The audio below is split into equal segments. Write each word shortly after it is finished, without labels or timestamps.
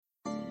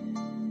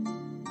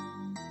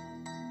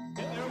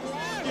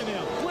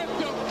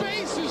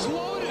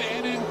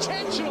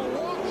intentional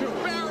walk to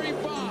Barry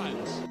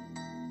Bonds.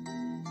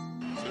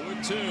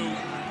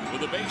 2-2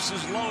 with the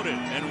bases loaded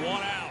and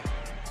one out.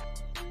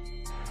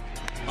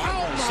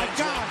 Oh my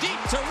God! Deep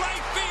to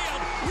right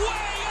field,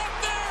 way up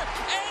there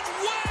and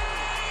way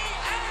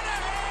out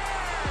of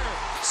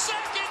here.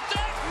 Second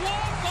deck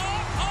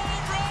walk-off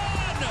home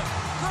run,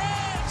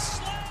 grand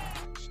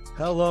slam.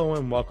 Hello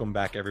and welcome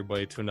back,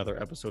 everybody, to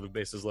another episode of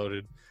Bases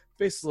Loaded.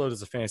 Bases Loaded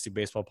is a fantasy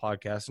baseball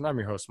podcast, and I'm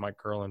your host, Mike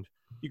Kurland.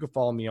 You can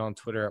follow me on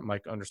Twitter at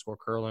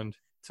Mike_Kurland.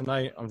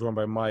 Tonight, I'm joined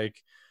by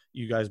Mike.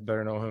 You guys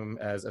better know him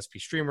as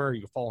SP Streamer.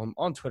 You can follow him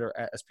on Twitter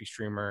at SP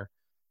Streamer.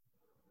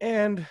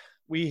 And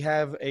we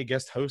have a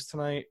guest host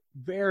tonight.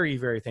 Very,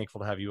 very thankful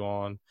to have you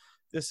on.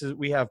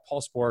 We have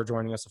Paul Sporer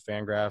joining us of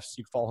Fangraphs.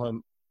 You can follow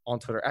him on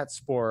Twitter at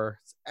Sporer.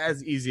 It's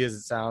as easy as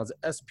it sounds,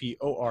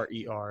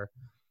 Sporer.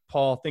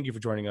 Paul, thank you for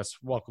joining us.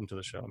 Welcome to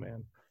the show,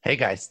 man. Hey,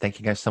 guys. Thank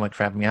you guys so much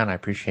for having me on. I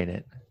appreciate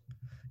it.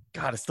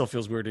 God, it still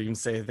feels weird to even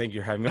say thank you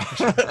for having me on.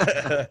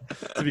 To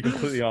be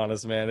completely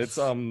honest, man. It's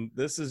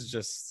this is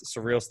just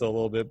surreal still a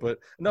little bit, but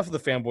enough of the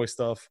fanboy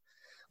stuff.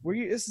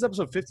 This is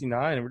episode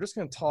 59, and we're just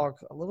going to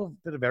talk a little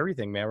bit of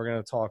everything, man. We're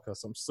going to talk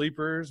some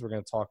sleepers. We're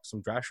going to talk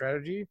some draft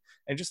strategy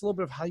and just a little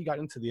bit of how you got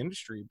into the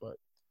industry. But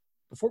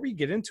before we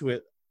get into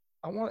it,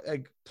 I want to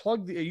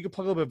you can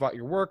plug a little bit about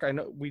your work. I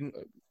know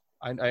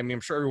I'm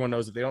sure everyone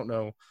knows. If they don't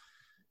know,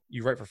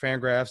 you write for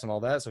Fangraphs and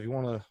all that. So if you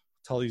want to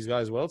tell these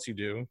guys what else you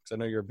do, because I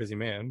know you're a busy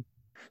man.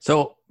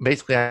 So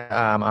basically,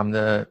 I'm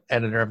the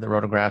editor of the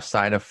Rotograph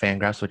side of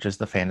Fangraphs, which is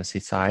the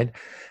fantasy side.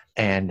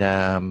 And,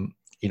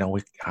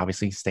 we're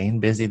obviously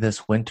staying busy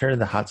this winter.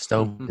 The hot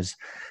stove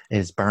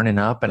is burning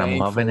up, and I'm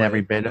loving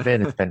every bit of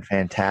it. It's been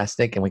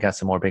fantastic. And we got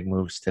some more big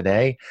moves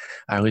today,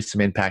 at least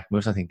some impact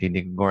moves. I think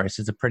Didi Gregorius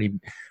is a pretty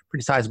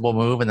sizable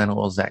move. And then a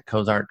little Zach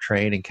Cozart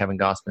trade and Kevin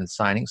Gausman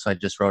signing. So I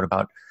just wrote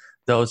about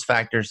those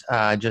factors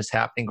just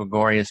happening.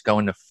 Gregorius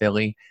going to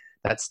Philly.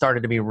 That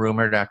started to be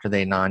rumored after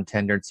they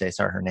non-tendered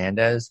Cesar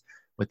Hernandez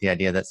with the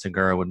idea that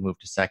Segura would move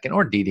to second,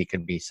 or Didi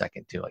could be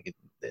second too. Like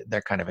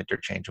they're kind of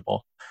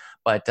interchangeable.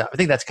 But I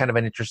think that's kind of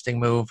an interesting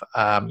move.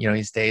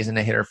 He stays in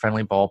a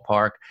hitter-friendly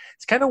ballpark.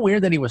 It's kind of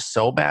weird that he was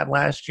so bad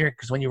last year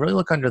because when you really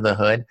look under the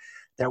hood,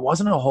 there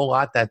wasn't a whole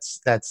lot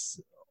that's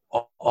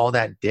all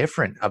that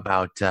different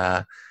about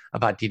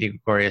Didi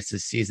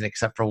Gregorius' season,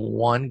 except for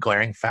one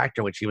glaring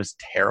factor, which he was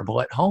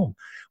terrible at home,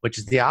 which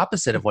is the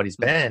opposite of what he's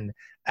been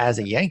as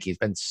a Yankee. He's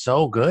been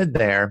so good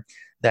there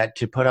that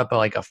to put up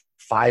a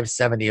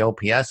 570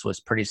 OPS was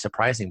pretty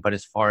surprising. But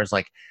as far as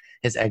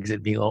his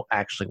exit velo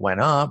actually went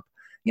up,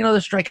 the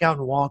strikeout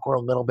and walk were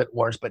a little bit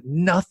worse, but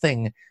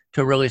nothing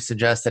to really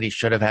suggest that he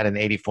should have had an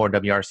 84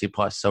 WRC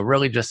plus. So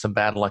really just some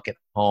bad luck at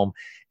home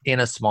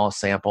in a small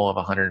sample of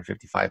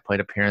 155 plate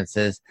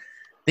appearances.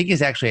 I think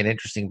he's actually an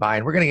interesting buy,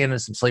 and we're going to get into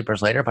some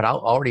sleepers later, but I'll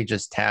already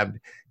just tab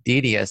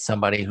Didi as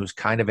somebody who's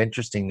kind of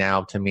interesting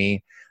now to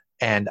me,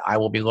 and I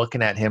will be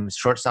looking at him.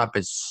 Shortstop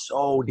is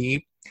so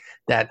deep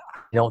that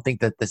I don't think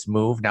that this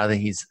move, now that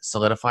he's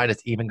solidified,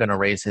 is even going to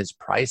raise his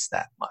price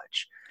that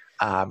much.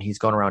 He's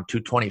going around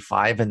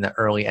 225 in the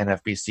early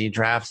NFBC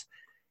drafts.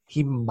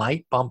 He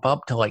might bump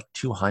up to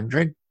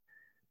 200,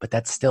 but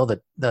that's still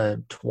the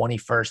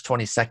 21st,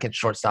 22nd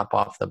shortstop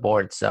off the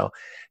board. So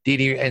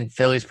Didi and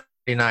Philly's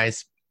pretty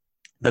nice.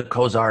 The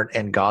Cozart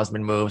and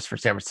Gausman moves for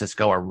San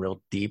Francisco are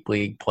real deep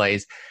league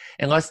plays.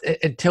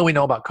 Until we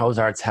know about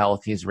Cozart's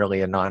health, he's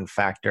really a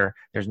non-factor.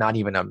 There's not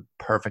even a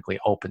perfectly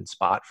open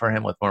spot for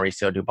him with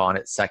Mauricio Dubon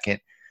at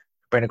second,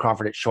 Brandon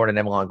Crawford at short, and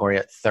Evan Longoria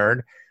at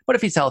third. But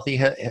if he's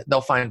healthy,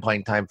 they'll find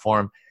playing time for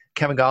him.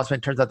 Kevin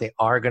Gausman, turns out they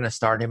are going to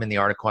start him. In the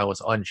article, I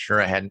was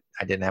unsure. I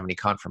didn't have any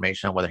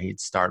confirmation on whether he'd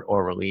start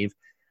or relieve.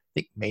 I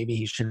think maybe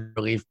he should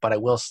relieve, but I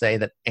will say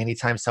that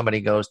anytime somebody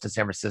goes to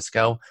San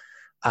Francisco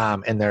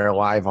and they're a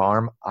live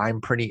arm, I'm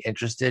pretty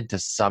interested to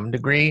some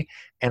degree.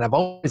 And I've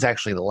always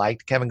actually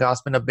liked Kevin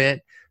Gausman a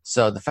bit.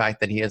 So the fact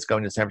that he is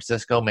going to San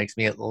Francisco makes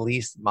me at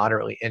least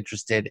moderately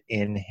interested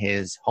in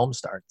his home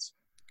starts.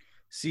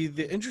 See,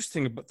 the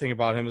interesting thing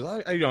about him is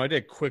I did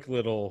a quick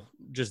little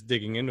just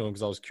digging into him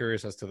because I was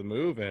curious as to the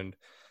move. And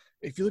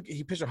if you look,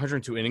 he pitched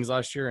 102 innings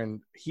last year,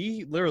 and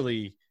he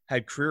literally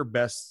had career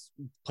best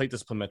plate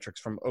discipline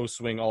metrics from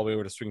swing all the way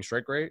over to swing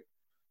strike rate.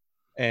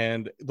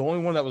 And the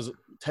only one that was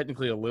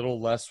technically a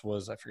little less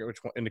was, I forget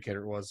which one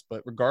indicator it was,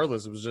 but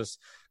regardless, it was just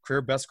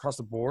career best across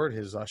the board.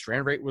 His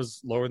strand rate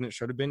was lower than it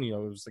should have been. It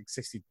was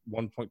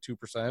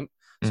 61.2%.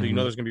 So there's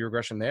going to be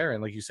regression there.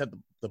 And like you said,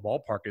 the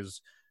ballpark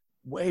is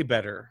way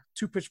better.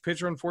 Two-pitch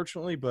pitcher,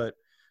 unfortunately, but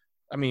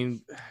I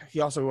mean,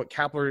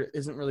 Kapler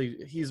isn't really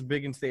 – he's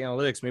big into the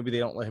analytics. Maybe they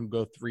don't let him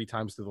go 3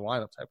 times through the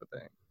lineup type of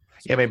thing.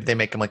 Yeah, maybe they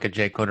make him like a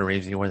Jake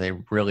Odorizzi where they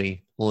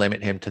really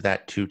limit him to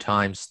that 2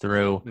 times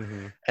through,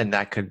 and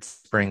that could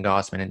bring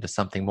Gausman into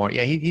something more.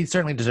 Yeah, he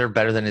certainly deserved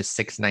better than his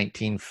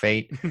 6.19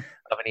 fate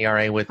of an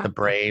ERA with the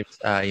Braves.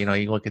 You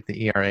look at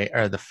the ERA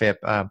or the FIP,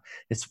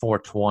 it's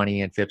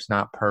 4.20, and FIP's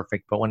not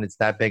perfect, but when it's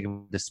that big of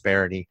a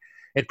disparity,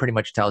 it pretty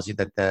much tells you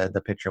that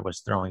the pitcher was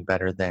throwing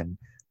better than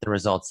the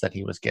results that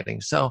he was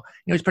getting. So,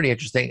 it's pretty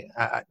interesting.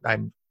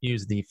 I'm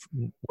use the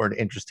word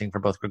interesting for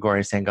both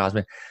Gregorius and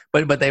Gosman,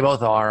 but they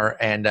both are.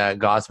 And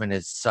Gosman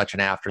is such an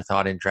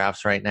afterthought in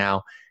drafts right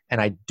now.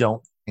 And I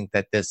don't think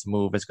that this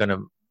move is going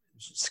to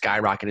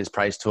skyrocket his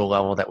price to a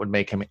level that would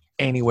make him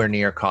anywhere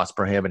near cost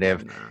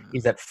prohibitive.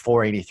 He's at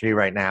 483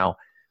 right now.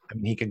 I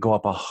mean, he could go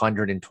up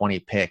 120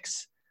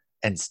 picks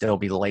and still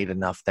be late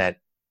enough that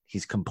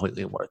he's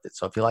completely worth it.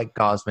 So if you like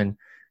Gosman,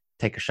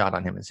 take a shot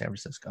on him in San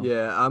Francisco.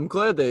 Yeah, I'm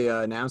glad they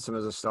announced him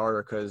as a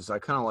starter because I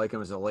kind of like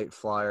him as a late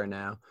flyer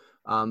now.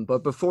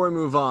 But before we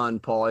move on,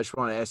 Paul, I just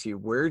want to ask you,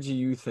 where do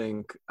you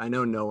think – I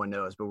know no one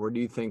knows, but where do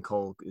you think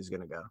Cole is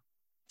going to go?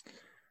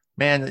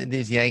 Man,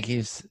 these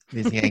Yankees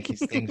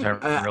things are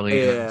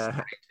really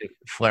starting to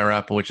flare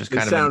up, which is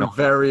kind of sound annoying.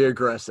 Very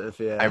aggressive.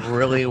 Yeah, I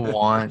really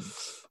want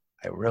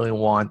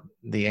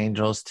the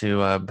Angels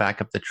to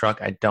back up the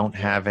truck. I don't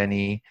have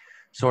any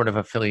sort of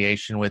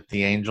affiliation with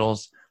the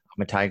Angels.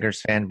 I'm a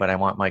Tigers fan, but I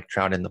want Mike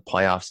Trout in the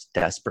playoffs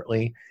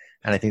desperately,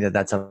 and I think that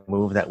that's a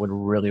move that would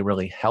really,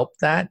 really help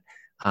that.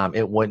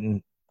 It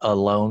wouldn't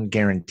alone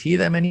guarantee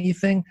them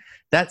anything.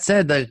 That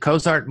said, the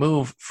Cozart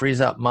move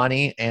frees up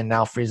money and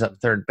now frees up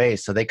third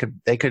base, so they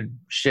could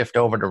shift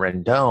over to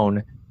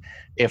Rendon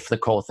if the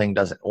Cole thing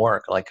doesn't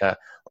work, like a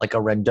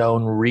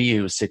Rendon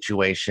Ryu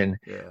situation.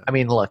 Yeah. I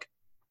mean, look,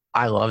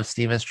 I love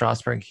Steven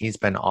Strasburg. He's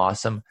been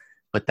awesome,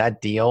 but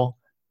that deal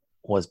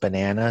was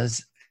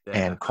bananas,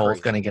 and Cole's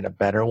going to get a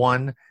better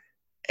one,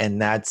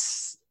 and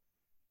that's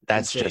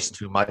insane. Just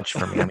too much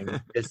for me. I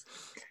mean,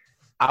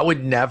 I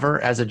would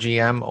never, as a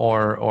GM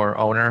or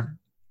owner,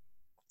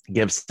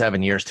 give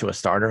 7 years to a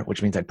starter,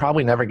 which means I'd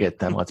probably never get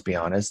them, let's be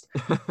honest.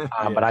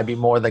 But I'd be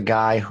more the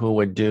guy who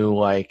would do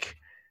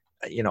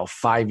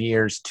 5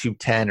 years,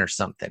 210 or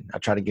something. I'll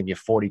try to give you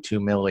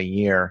 $42 million a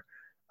year.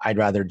 I'd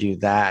rather do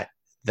that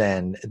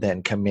than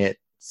commit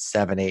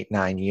 7, 8,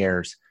 9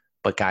 years.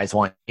 But guys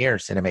want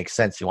years, and it makes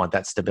sense. You want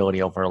that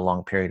stability over a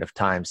long period of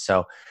time.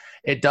 So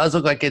it does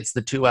look like it's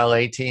the two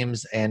LA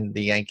teams and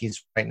the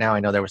Yankees right now. I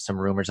know there were some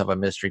rumors of a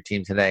mystery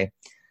team today.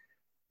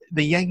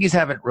 The Yankees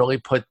haven't really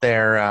put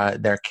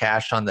their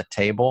cash on the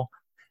table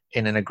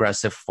in an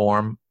aggressive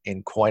form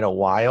in quite a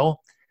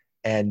while,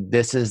 and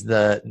this is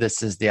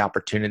the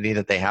opportunity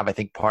that they have. I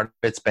think part of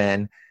it's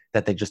been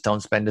that they just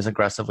don't spend as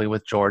aggressively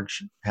with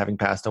George having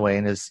passed away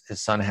and his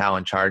son Hal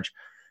in charge,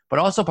 but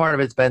also part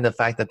of it's been the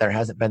fact that there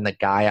hasn't been the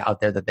guy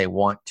out there that they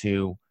want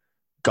to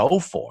go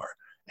for,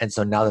 and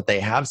so now that they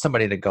have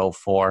somebody to go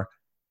for,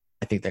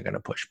 I think they're going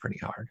to push pretty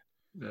hard.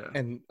 Yeah.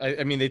 And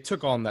I mean, they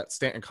took on that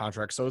Stanton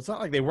contract, so it's not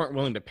like they weren't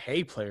willing to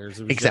pay players.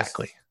 It was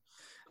exactly.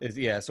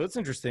 So it's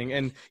interesting.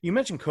 And you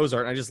mentioned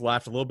Cozart, and I just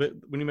laughed a little bit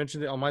when you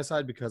mentioned it on my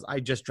side because I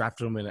just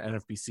drafted him in an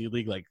NFBC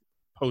league, like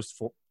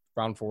post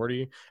round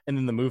 40, and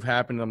then the move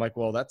happened. And I'm like,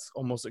 well, that's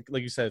almost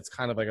like you said, it's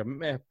kind of like a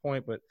meh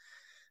point. But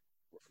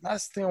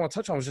last thing I want to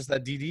touch on was just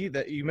that DD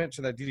that you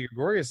mentioned, that Didi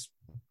Gregorius,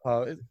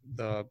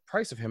 the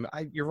price of him.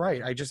 You're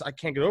right. I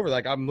can't get over that.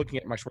 Like, I'm looking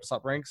at my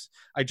shortstop ranks.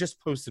 I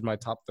just posted my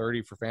top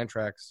 30 for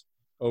Fantrax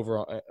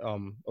over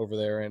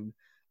there, and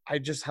I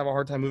just have a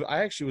hard time moving.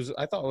 I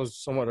thought I was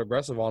somewhat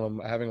aggressive on him,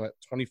 having like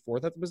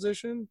 24th at the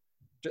position,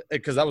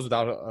 because that was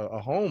without a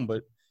home.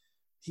 But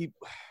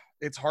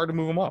it's hard to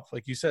move him up,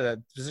 like you said. That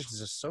position is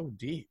just so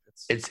deep.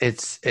 It's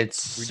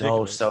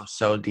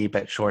so deep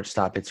at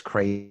shortstop. It's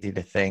crazy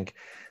to think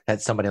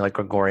that somebody like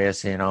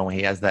Gregorius, he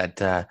has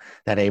that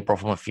April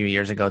from a few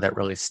years ago that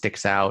really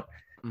sticks out,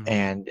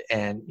 and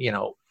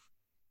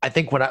I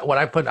think what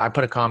I put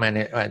a comment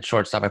at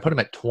shortstop. I put him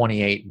at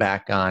 28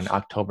 back on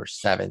October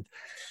 7th.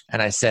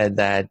 And I said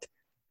that,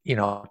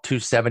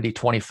 270,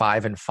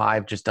 25, and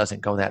 5 just doesn't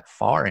go that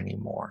far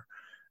anymore.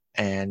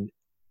 And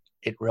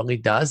it really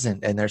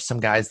doesn't. And there's some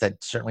guys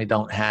that certainly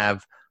don't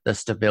have the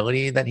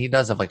stability that he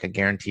does of like a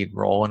guaranteed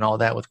role and all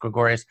that with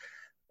Gregorius,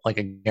 like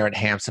a Garrett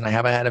Hampson I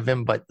have ahead of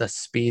him, but the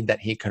speed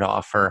that he could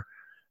offer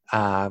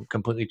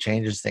completely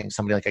changes things.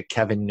 Somebody like a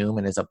Kevin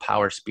Newman is a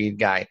power speed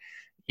guy.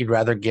 You'd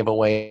rather give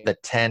away the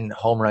 10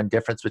 home run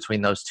difference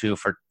between those two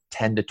for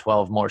 10 to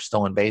 12 more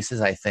stolen bases,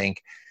 I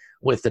think,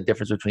 with the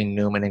difference between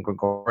Newman and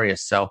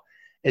Gregorius. So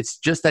it's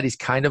just that he's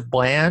kind of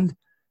bland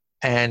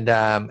and,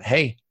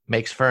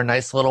 makes for a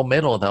nice little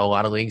middle, though. A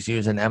lot of leagues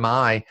use an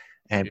MI,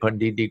 and putting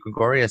Didi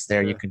Gregorius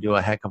there, you can do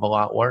a heck of a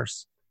lot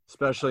worse.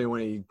 Especially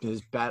when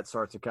his bat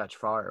starts to catch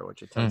fire,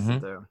 which it tends to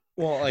do.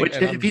 Well,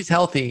 if he's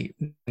healthy,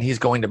 he's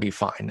going to be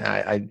fine.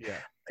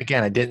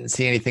 Again, I didn't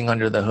see anything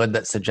under the hood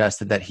that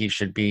suggested that he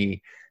should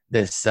be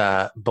this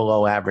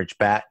below average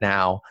bat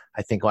now.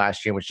 I think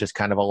last year was just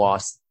kind of a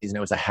lost season. It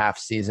was a half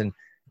season.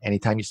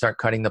 Anytime you start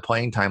cutting the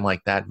playing time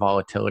like that,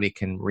 volatility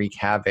can wreak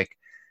havoc.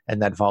 And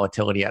that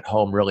volatility at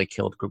home really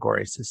killed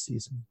Gregorius this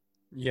season.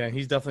 Yeah,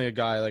 he's definitely a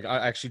guy. Like,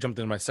 I actually jumped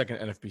into my second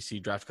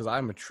NFBC draft because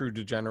I'm a true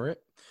degenerate.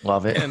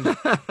 Love it. And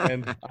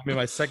I'm in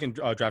my second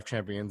draft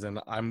champions, and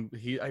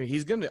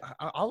he's gonna.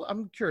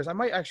 I'm curious. I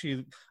might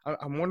actually.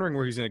 I'm wondering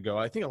where he's gonna go.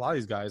 I think a lot of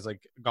these guys,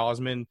 like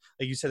Gosman,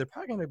 like you said, they're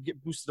probably gonna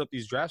get boosted up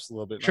these drafts a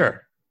little bit.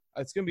 Sure.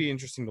 it's going to be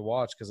interesting to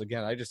watch because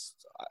again,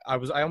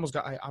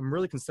 I'm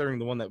really considering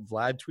the one that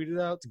Vlad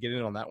tweeted out to get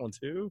in on that one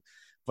too.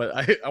 But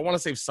I want to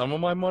save some of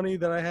my money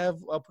that I have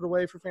put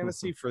away for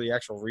fantasy for the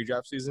actual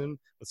redraft season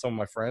with some of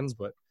my friends.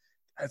 But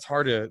it's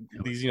hard to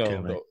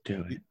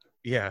do it.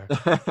 Yeah.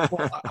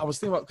 Well, I was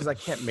thinking about because I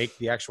can't make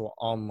the actual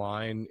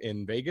online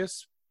in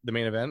Vegas, the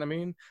main event. I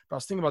mean, but I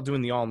was thinking about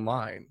doing the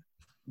online.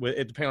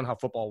 It depending on how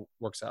football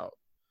works out.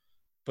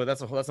 But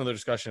that's another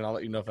discussion. I'll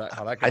let you know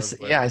how that goes.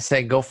 I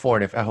say go for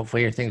it. If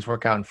hopefully your things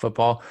work out in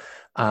football.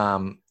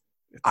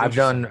 I've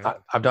done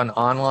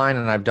online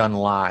and I've done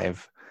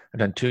live. I've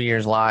done 2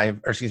 years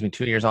live,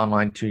 2 years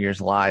online, 2 years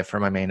live for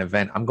my main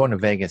event. I'm going to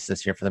Vegas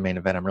this year for the main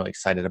event. I'm really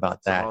excited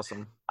about that. That's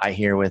awesome. I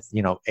hear with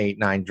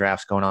 8-9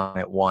 drafts going on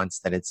at once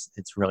that it's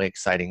really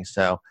exciting.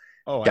 So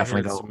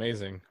definitely it's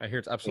amazing. I hear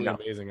it's absolutely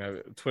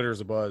amazing. Twitter's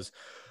a buzz.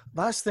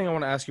 Last thing I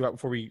want to ask you about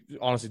before we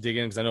honestly dig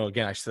in, because I know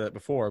again I said that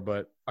before,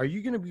 but are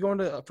you going to be going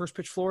to First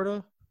Pitch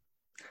Florida?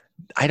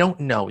 I don't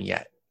know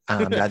yet.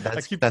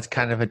 That's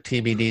kind of a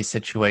TBD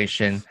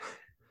situation.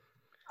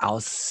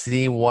 I'll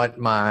see what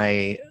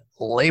my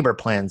labor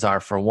plans are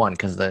for one,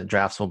 because the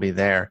drafts will be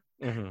there.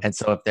 Mm-hmm. And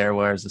so if there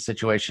was a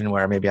situation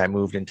where maybe I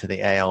moved into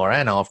the AL or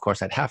NL, of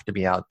course I'd have to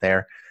be out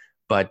there.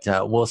 But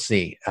we'll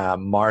see.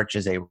 March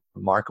is a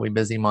remarkably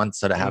busy month,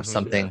 so to have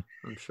something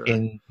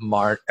in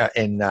March,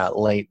 in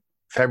late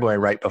February,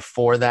 right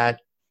before that,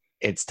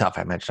 it's tough.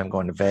 I mentioned I'm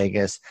going to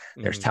Vegas.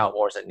 There's Tout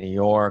Wars at New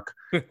York.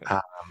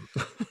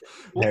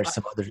 There's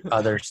some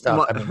other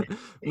stuff.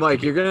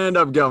 Mike, you're gonna end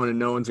up going, and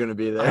no one's gonna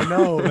be there. I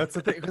know that's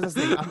the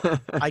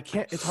thing. I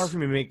can't. It's hard for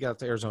me to make it out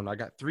to Arizona. I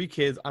got 3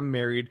 kids. I'm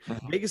married.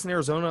 Vegas and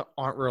Arizona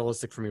aren't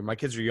realistic for me. My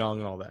kids are young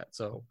and all that.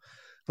 So,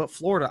 but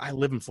Florida, I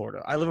live in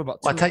Florida. I live about.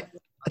 I'll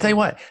tell you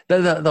what.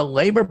 The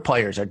labor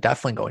players are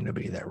definitely going to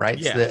be there, right?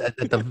 Yeah. So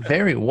at the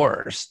very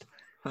worst,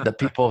 the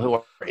people who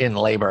are in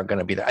labor are going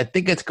to be there. I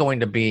think it's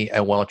going to be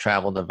a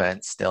well-traveled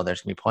event still.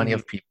 There's going to be plenty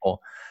of people.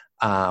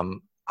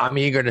 I'm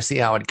eager to see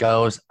how it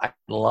goes. I'd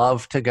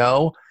love to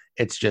go.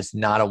 It's just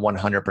not a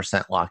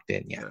 100% locked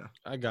in yet.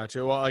 I got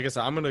you. Well, like I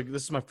said,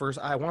 this is my first.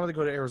 I wanted to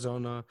go to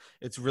Arizona.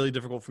 It's really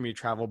difficult for me to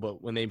travel,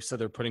 but when they said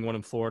they're putting one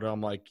in Florida,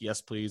 I'm like,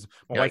 yes, please.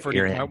 My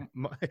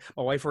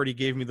wife already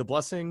gave me the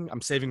blessing.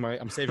 I'm saving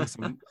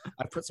some.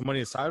 I put some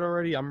money aside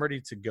already. I'm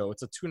ready to go.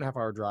 It's a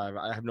 2.5-hour drive.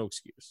 I have no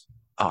excuse.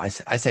 Oh, I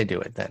say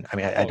do it then. I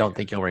mean, I don't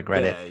think you'll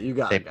regret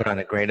it. They put on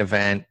a great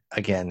event.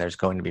 Again, there's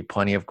going to be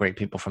plenty of great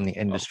people from the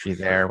industry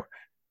there.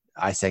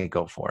 I say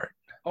go for it.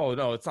 Oh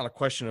no, it's not a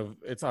question.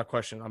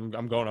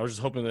 I'm going. I was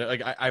just hoping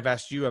that I've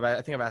asked you.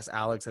 I think I've asked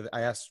Alex.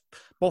 I asked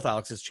both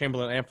Alexes,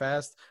 Chamberlain and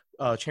Fast.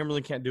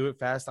 Chamberlain can't do it.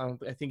 Fast,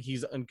 I think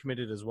he's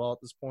uncommitted as well at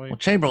this point. Well,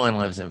 Chamberlain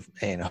lives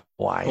in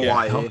Hawaii.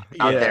 Out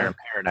there in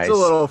paradise. It's a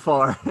little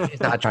far.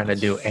 He's not trying to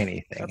do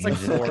anything. That's like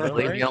He's Florida, just,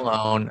 leave right? me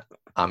alone.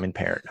 I'm in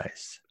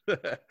paradise.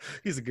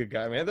 He's a good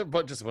guy, man.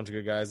 They're just a bunch of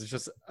good guys. It's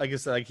just, I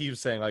guess, like he was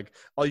saying, like,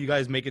 oh, you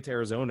guys make it to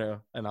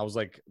Arizona, and I was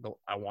like,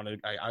 I want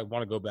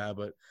to go bad,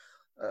 but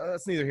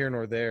that's neither here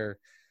nor there.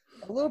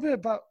 A little bit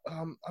about,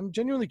 I'm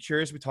genuinely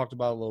curious. We talked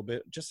about it a little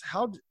bit. Just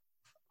how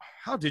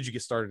did you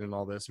get started in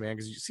all this, man?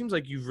 Because it seems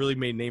like you've really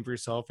made a name for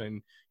yourself,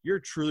 and you're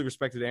a truly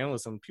respected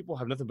analyst, and people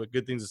have nothing but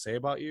good things to say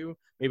about you.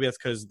 Maybe that's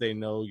because they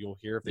know you'll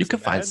hear. If they you can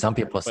find some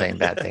people saying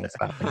bad things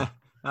about me.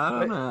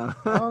 I don't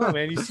know,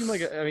 man. You seem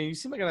like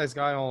a nice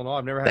guy all in all.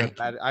 I've never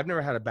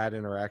had a bad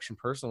interaction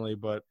personally,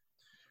 but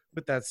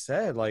with that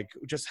said, like,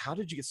 just how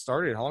did you get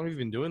started? How long have you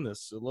been doing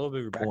this? A little bit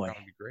of your background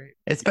would be great.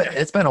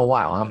 It's been a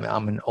while.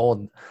 I'm an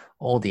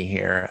oldie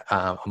here.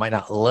 I might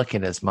not look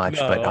it as much,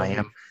 but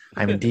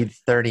I'm indeed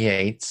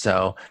 38.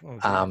 So,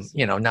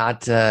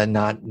 not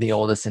the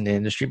oldest in the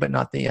industry, but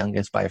not the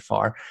youngest by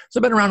far. So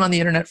I've been around on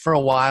the internet for a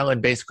while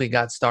and basically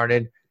got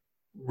started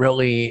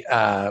really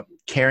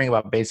caring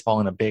about baseball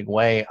in a big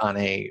way on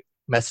a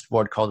message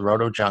board called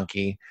Roto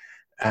Junkie.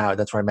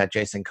 That's where I met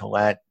Jason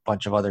Collette, a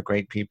bunch of other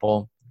great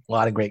people. A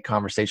lot of great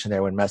conversation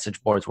there when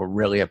message boards were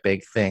really a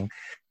big thing.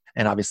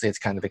 And obviously it's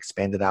kind of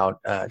expanded out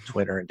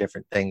Twitter and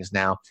different things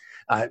now.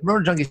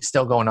 Roto Junkie is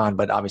still going on,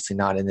 but obviously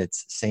not in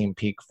its same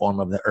peak form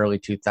of the early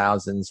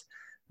 2000s.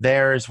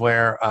 There's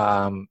where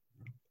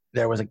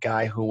there was a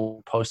guy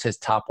who posted his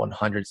top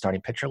 100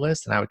 starting pitcher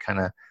list, and I would kind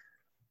of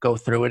go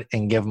through it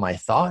and give my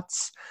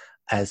thoughts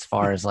as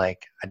far as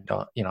like,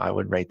 I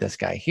would rate this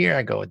guy here.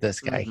 I go with this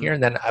guy here.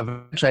 And then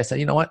eventually I said,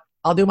 you know what?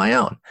 I'll do my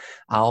own.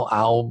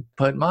 I'll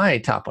put my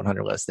top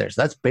 100 list there.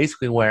 So that's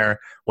basically where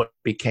what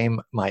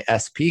became my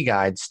SP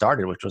guide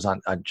started, which was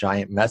on a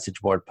giant message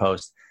board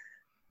post.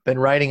 Been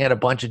writing at a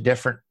bunch of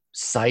different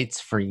sites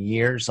for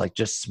years, like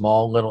just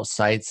small little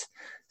sites,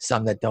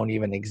 some that don't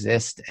even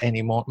exist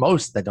anymore,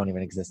 most that don't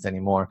even exist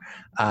anymore.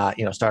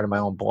 Started my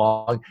own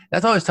blog.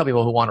 That's always tell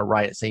people who want to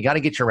write. So you got to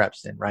get your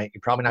reps in, right?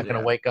 You're probably not going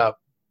to wake up,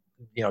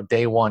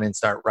 day one and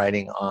start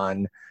writing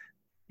on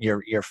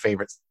your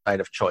favorite site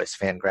of choice,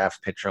 Fangraphs,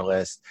 Pitcher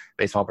List,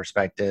 Baseball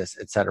Prospectus,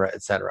 et cetera,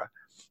 et cetera.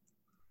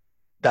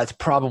 That's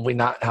probably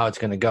not how it's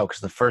going to go,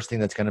 because the first thing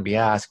that's going to be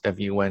asked of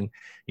you when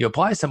you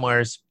apply somewhere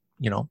is,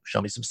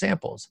 show me some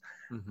samples.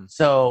 Mhm.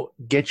 So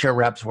get your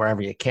reps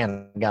wherever you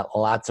can. I got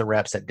lots of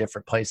reps at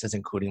different places,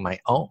 including my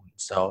own.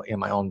 So in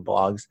my own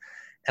blogs.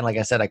 And like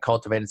I said, I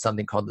cultivated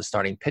something called the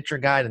Starting Pitcher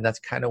Guide, and that's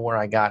kind of where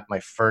I got my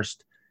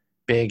first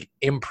big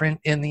imprint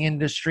in the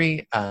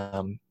industry.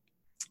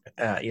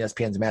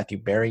 ESPN's Matthew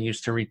Berry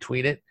used to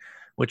retweet it,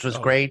 which was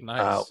great.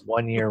 Nice.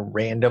 1 year There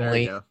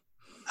randomly you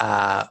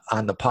go.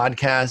 on the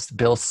podcast,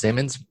 Bill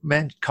Simmons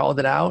called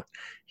it out.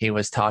 He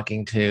was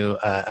talking to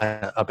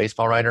a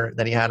baseball writer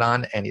that he had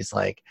on, and he's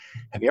like,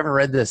 have you ever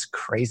read this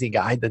crazy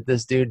guide that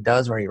this dude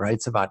does where he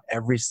writes about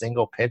every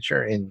single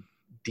pitcher in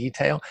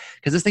detail?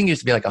 Because this thing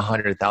used to be like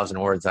 100,000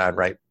 words that I'd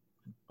write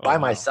by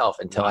myself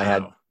until I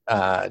had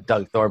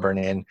Doug Thorburn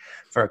in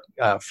for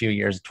a few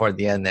years toward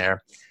the end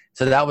there.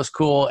 So that was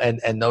cool,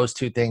 and those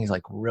two things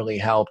like really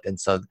helped. And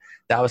so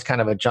that was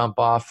kind of a jump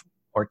off.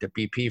 Worked at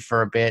BP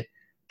for a bit,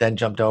 then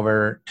jumped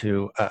over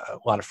to a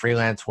lot of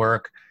freelance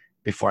work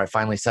before I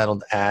finally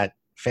settled at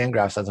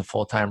Fangraphs as a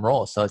full-time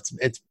role. So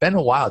it's been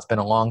a while. It's been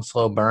a long,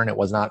 slow burn. It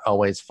was not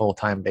always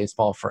full-time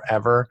baseball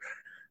forever.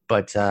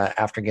 But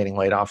after getting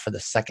laid off for the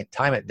second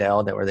time at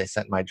Dell, where they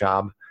sent my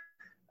job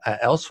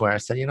elsewhere, I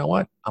said, you know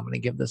what? I'm going to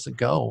give this a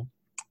go.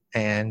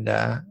 And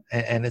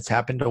it's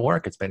happened to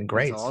work. It's been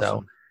great. Awesome.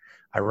 So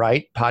I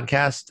write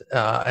podcast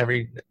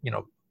every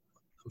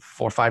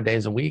 4 or 5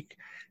 days a week.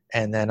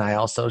 And then I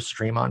also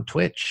stream on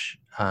Twitch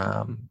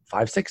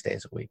 5-6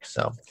 days a week.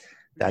 So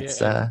that's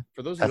for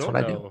those who that's don't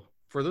what I know, do.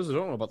 For those who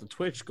don't know about the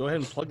Twitch, go ahead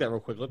and plug that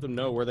real quick. Let them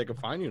know where they can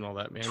find you and all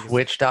that, man.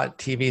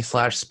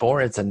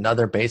 Twitch.tv/sport. It's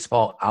another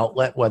baseball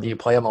outlet, whether you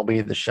play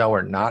MLB The Show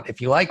or not. If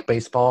you like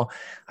baseball,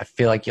 I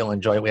feel like you'll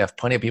enjoy it. We have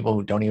plenty of people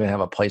who don't even have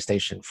a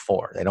PlayStation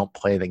 4. They don't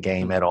play the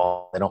game at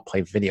all. They don't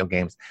play video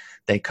games.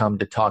 They come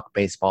to talk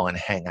baseball and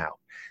hang out,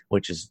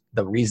 which is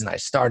the reason I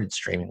started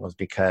streaming, was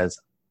because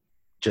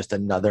just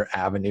another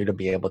avenue to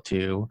be able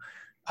to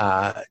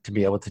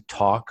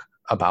talk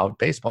about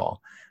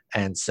baseball.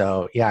 And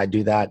so, yeah, I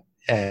do that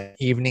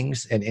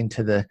evenings and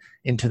into the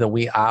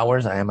wee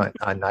hours. I am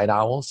a night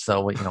owl,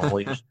 so we'll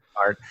usually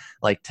start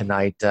like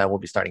tonight. We'll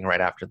be starting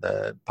right after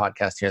the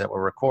podcast here that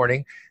we're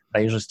recording. But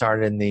I usually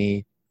start in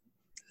the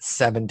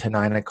 7 to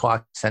 9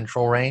 o'clock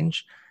central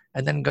range,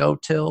 and then go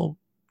till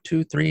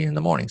 2, 3 in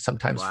the morning.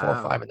 Sometimes 4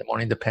 or 5 in the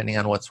morning, depending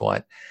on what's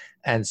what.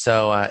 And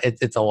so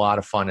it's a lot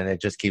of fun, and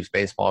it just keeps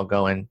baseball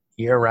going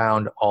year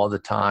round, all the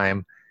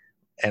time.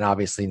 And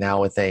obviously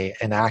now with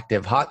an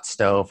active hot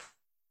stove,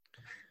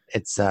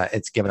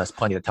 it's given us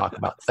plenty to talk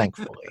about,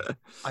 thankfully.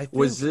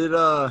 Was it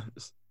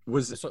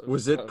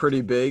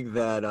pretty big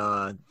that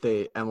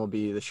the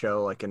MLB The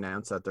Show like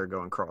announced that they're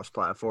going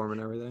cross-platform and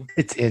everything?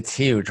 It's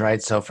huge,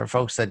 right? So for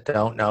folks that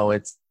don't know,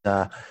 it's been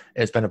a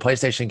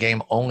PlayStation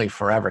game only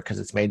forever because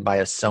it's made by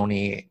a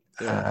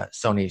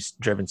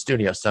Sony-driven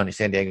studio, Sony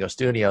San Diego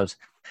Studios,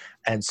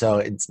 and so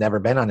it's never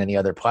been on any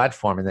other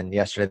platform. And then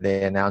yesterday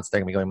they announced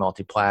they're going to be going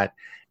multi-plat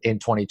in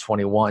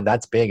 2021.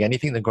 That's big.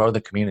 Anything to grow the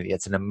community.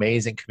 It's an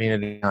amazing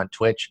community on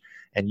Twitch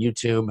and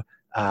YouTube.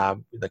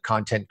 The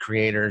content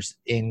creators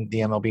in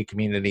the MLB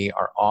community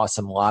are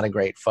awesome. A lot of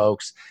great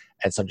folks.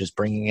 And so just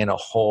bringing in a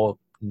whole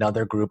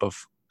another group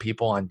of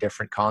people on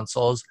different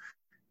consoles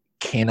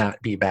cannot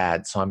be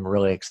bad. So I'm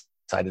really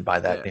excited by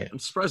that news. I'm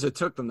surprised it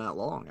took them that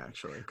long,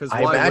 actually. Because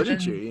I why imagine,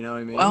 wouldn't you? You know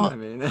what I mean? Well, I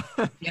mean,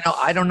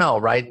 I don't know,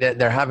 right?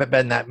 There haven't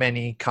been that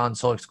many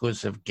console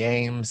exclusive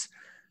games,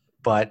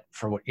 but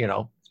for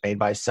it's made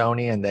by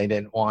Sony, and they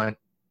didn't want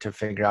to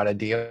figure out a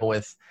deal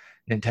with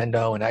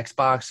Nintendo and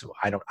Xbox.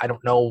 I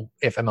don't know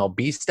if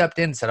MLB stepped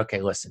in and said, okay,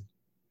 listen,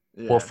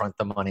 we'll front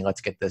the money, let's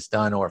get this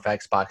done, or if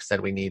Xbox said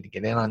we need to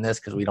get in on this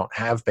because we don't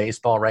have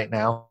baseball right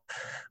now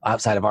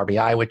outside of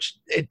RBI, which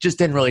it just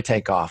didn't really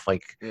take off.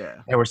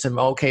 There were some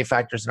okay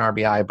factors in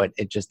RBI, but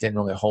it just didn't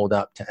really hold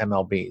up to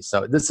MLB.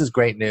 So this is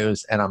great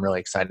news, and I'm really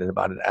excited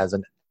about it as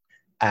an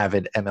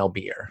avid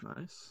MLBer.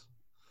 Nice.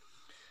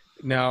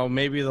 Now,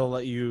 maybe they'll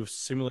let you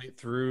simulate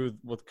through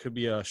what could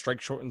be a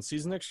strike-shortened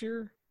season next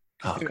year?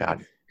 Oh,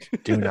 God.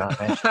 Do not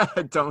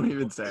mention. Don't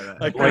even say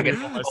that. We're getting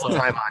full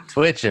time on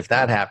Twitch if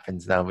that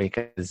happens, though,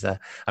 because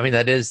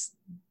that is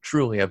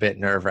truly a bit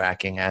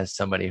nerve-wracking as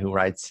somebody who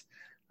writes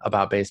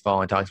about baseball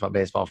and talks about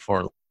baseball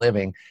for a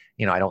living.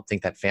 I don't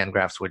think that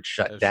Fangraphs would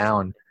shut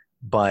down,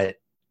 but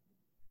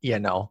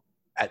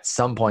at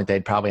some point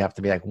they'd probably have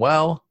to be like,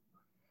 well,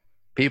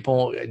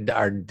 people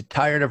are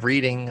tired of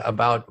reading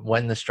about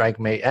when the strike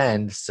may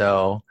end,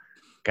 so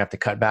we have to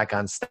cut back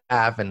on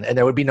staff, and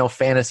there would be no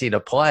fantasy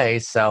to play.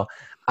 So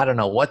I don't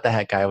know what the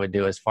heck I would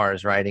do as far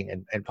as writing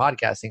and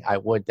podcasting. I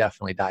would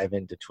definitely dive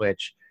into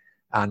Twitch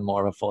on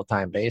more of a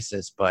full-time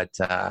basis, but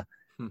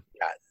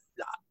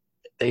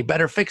they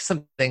better fix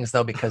some things,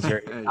 though, because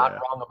you're not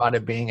wrong about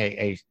it being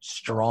a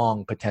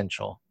strong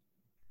potential.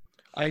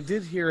 I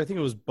did hear, I think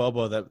it was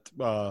Bubba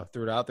that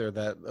threw it out there,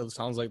 that it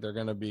sounds like they're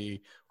going to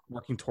be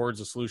working towards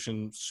a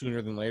solution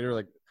sooner than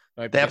later.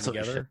 They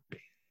absolutely should be.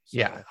 So.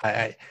 Yeah,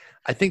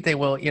 I think they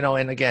will,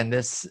 and again,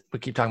 we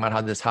keep talking about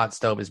how this hot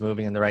stove is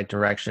moving in the right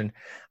direction.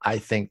 I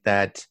think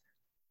that,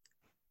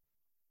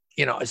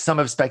 some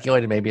have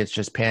speculated maybe it's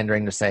just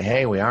pandering to say,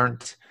 hey, we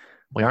aren't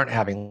we aren't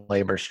having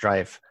labor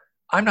strife.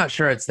 I'm not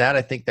sure it's that.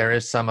 I think there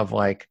is some of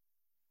like,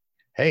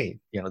 hey,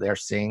 they're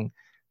seeing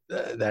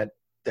that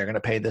they're going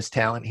to pay this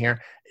talent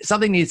here.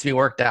 Something needs to be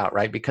worked out,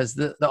 right? Because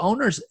the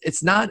owners,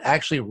 it's not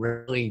actually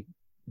really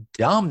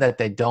dumb that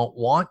they don't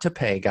want to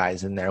pay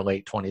guys in their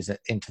late 20s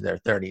into their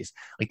 30s.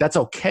 Like, that's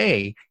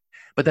okay,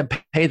 but then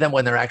pay them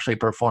when they're actually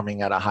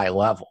performing at a high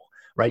level,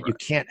 right? You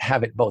can't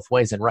have it both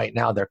ways. And right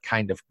now they're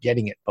kind of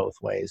getting it both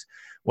ways,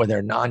 where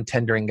they're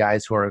non-tendering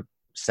guys who are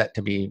set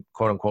to be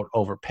quote unquote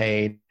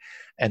overpaid,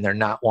 and they're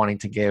not wanting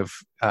to give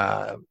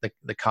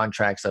the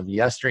contracts of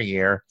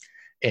yesteryear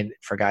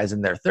for guys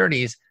in their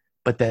 30s,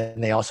 but then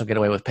they also get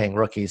away with paying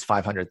rookies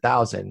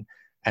 $500,000.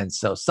 And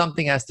so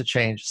something has to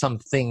change. Some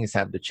things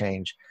have to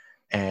change,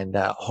 and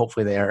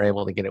hopefully they are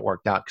able to get it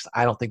worked out, because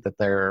I don't think that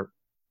they're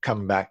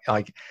coming back.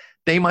 Like,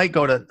 they might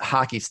go to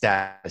hockey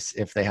status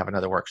if they have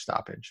another work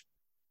stoppage.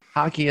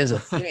 Hockey is a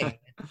thing,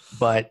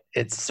 but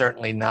it's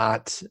certainly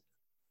not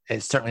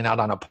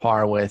on a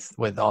par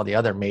with all the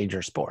other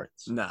major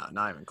sports. No,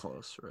 not even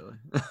close, really.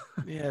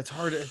 Yeah, it's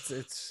hard.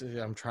 It's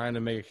I'm trying to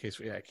make a case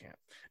for, I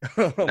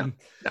can't. No.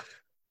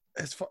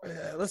 As far,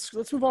 let's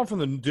move on from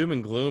the doom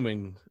and gloom,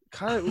 and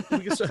kind of,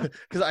 because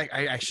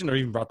I shouldn't have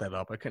even brought that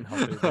up. I couldn't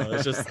help it.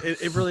 It's just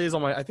it really is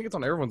on my. I think it's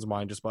on everyone's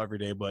mind just about every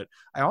day. But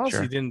I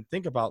honestly didn't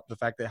think about the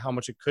fact that how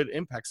much it could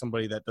impact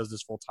somebody that does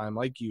this full time,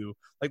 like you,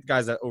 like the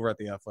guys that over at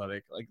the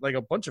Athletic, like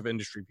a bunch of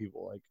industry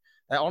people. Like,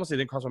 that honestly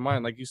didn't cross my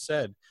mind. Like you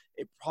said,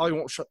 it probably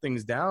won't shut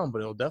things down,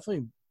 but it'll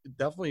definitely.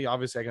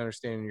 Obviously, I can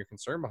understand your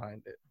concern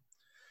behind it.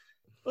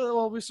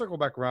 Well, we circle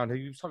back around.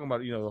 He was talking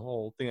about the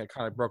whole thing that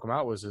kind of broke him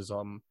out was his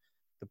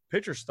the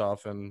pitcher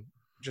stuff, and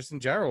just in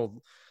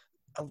general,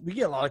 we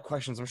get a lot of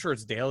questions. I'm sure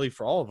it's daily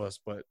for all of us,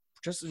 but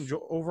just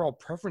overall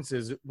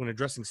preferences when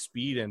addressing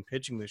speed and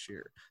pitching this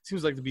year. It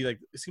seems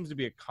to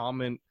be a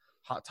common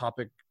hot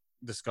topic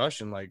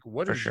discussion. Like,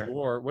 what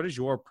is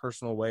your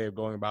personal way of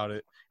going about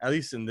it, at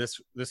least in this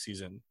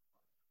season?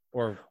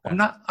 Or I'm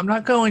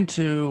not going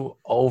to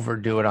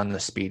overdo it on the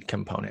speed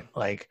component.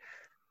 Like,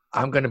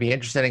 I'm going to be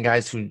interested in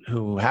guys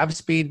who have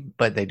speed,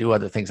 but they do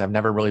other things. I've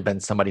never really been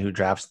somebody who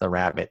drafts the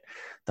rabbit,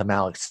 the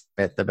Malik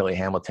Smith, the Billy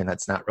Hamilton.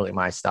 That's not really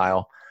my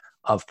style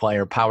of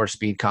player. Power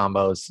speed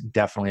combos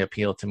definitely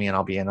appeal to me, and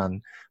I'll be in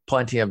on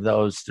plenty of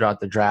those throughout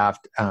the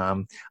draft.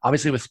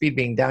 Obviously, with speed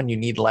being down, you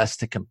need less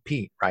to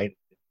compete, right?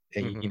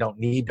 Mm-hmm. You don't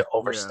need to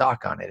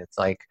overstock on it. It's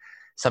like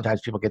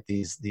sometimes people get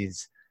these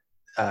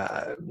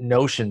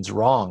notions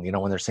wrong,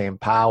 when they're saying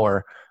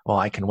power. Well,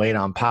 I can wait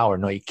on power.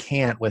 No, you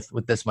can't with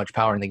this much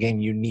power in the game.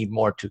 You need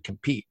more to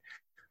compete.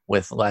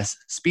 With less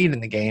speed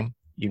in the game,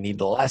 you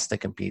need less to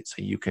compete, so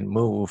you can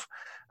move.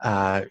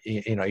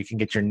 You can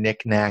get your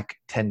knick-knack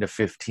 10 to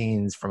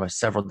 15s from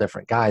several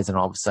different guys, and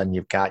all of a sudden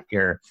you've got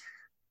your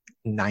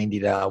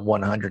 90 to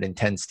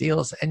 110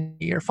 steals, and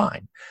you're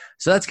fine.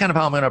 So that's kind of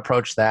how I'm going to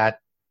approach that.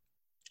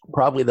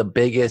 Probably the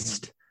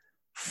biggest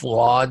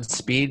flawed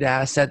speed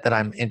asset that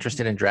I'm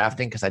interested in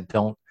drafting, because I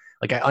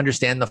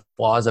understand the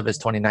flaws of his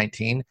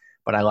 2019,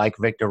 but I like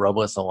Victor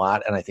Robles a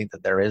lot, and I think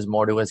that there is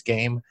more to his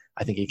game.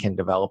 I think he can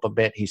develop a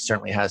bit. He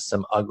certainly has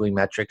some ugly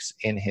metrics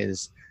in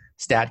his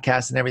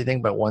StatCast and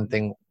everything, but one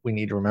thing we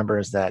need to remember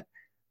is that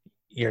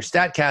your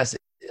StatCast,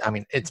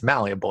 it's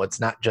malleable. It's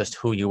not just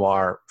who you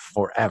are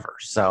forever.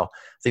 So I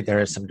think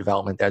there is some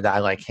development there that I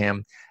like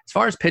him. As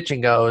far as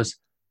pitching goes,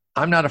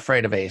 I'm not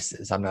afraid of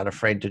aces. I'm not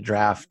afraid to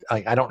draft.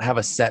 I don't have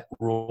a set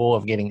rule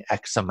of getting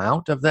X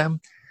amount of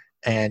them.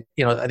 And,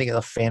 I think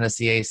the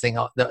fantasy ace thing,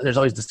 there's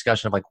always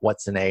discussion of like,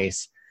 what's an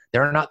ace?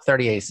 There are not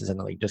 30 aces in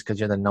the league. Just because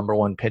you're the number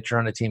one pitcher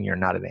on a team, you're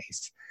not an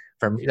ace.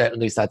 For me, at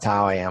least that's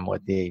how I am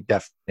with the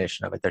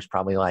definition of it. There's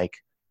probably like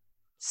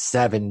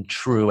 7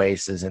 true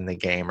aces in the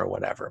game or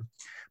whatever.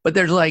 But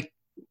there's like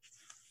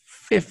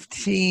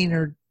 15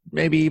 or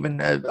maybe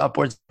even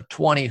upwards of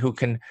 20 who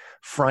can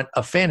front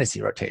a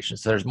fantasy rotation.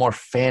 So there's more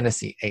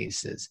fantasy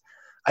aces.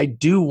 I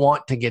do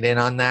want to get in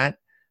on that.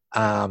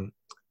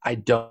 I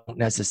don't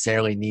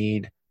necessarily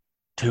need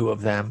 2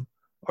 of them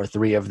or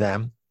 3 of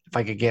them. If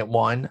I could get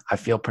 1, I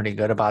feel pretty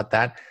good about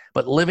that.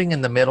 But living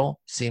in the middle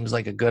seems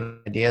like a good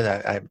idea.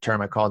 That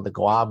term I call it the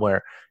glob,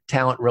 where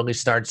talent really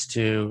starts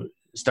to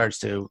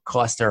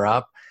cluster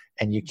up,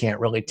 and you can't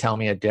really tell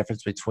me a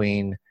difference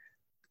between,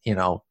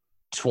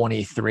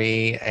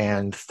 23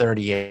 and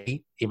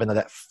 38, even though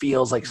that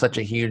feels like such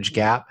a huge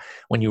gap.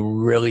 When you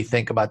really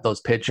think about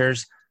those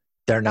pitchers,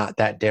 they're not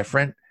that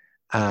different.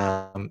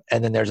 And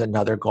then there's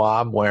another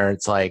glob where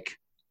it's like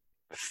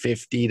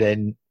 50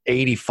 to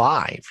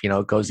 85,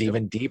 it goes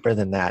even deeper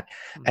than that.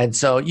 And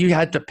so you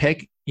had to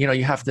pick, you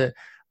have to,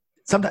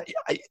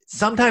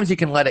 sometimes you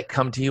can let it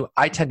come to you.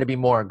 I tend to be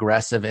more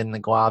aggressive in the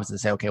globs and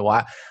say, okay,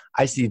 well,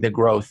 I see the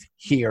growth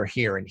here,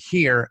 here, and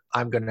here.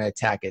 I'm going to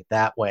attack it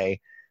that way.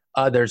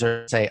 Others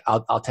are say,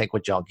 I'll take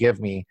what y'all give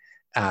me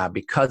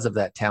because of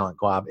that talent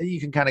glob. You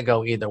can kind of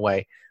go either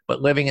way,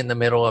 but living in the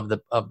middle of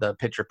the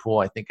pitcher pool,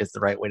 I think, is the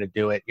right way to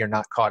do it. You're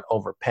not caught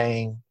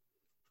overpaying.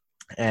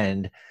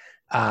 And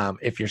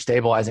if you're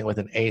stabilizing with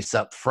an ace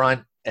up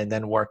front and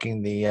then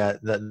working the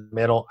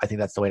middle, I think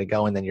that's the way to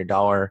go. And then your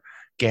dollar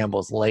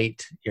gambles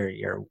late,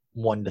 your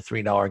 $1 to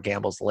 $3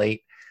 gambles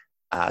late,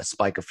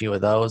 spike a few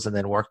of those, and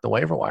then work the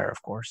waiver wire,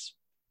 of course.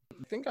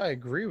 I think I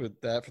agree with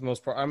that for the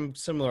most part. I'm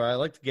similar. I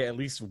like to get at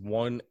least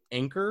one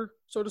anchor,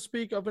 so to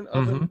speak, of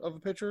a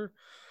pitcher.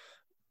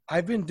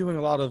 I've been doing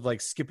a lot of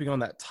like skipping on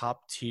that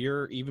top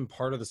tier, even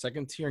part of the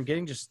second tier, and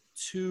getting just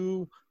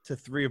 2 to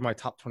 3 of my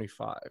top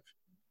 25.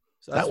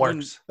 So that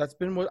works. That's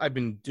been what I've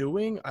been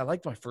doing. I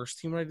liked my first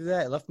team when I did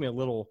that. It left me a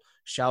little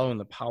shallow in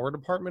the power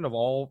department of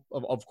all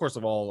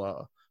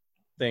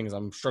things.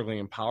 I'm struggling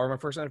in power in my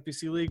first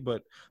NFBC league,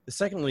 but the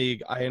second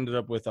league I ended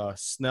up with a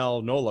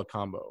Snell Nola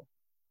combo,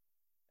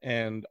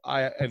 and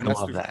I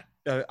love that.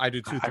 I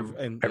do too. I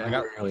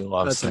really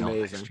love that's Snell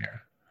amazing. next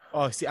year.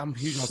 Oh, see, I'm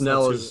huge on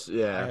Snell.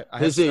 Snell too.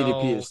 His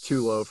ADP is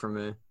too low for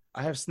me.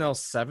 I have Snell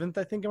 7th,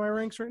 I think, in my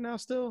ranks right now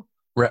still.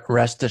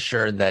 Rest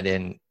assured that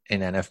in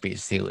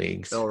NFBC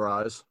leagues, they'll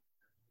rise.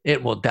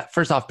 It will.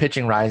 First off,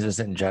 pitching rises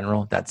in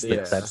general. That's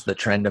the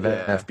trend of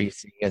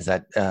NFBC. Is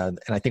that, and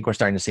I think we're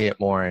starting to see it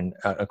more in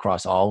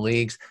across all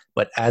leagues.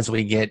 But as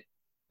we get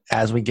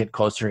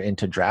closer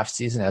into draft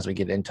season, as we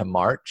get into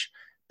March,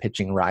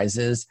 pitching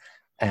rises.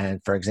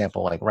 And for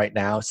example, like right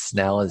now,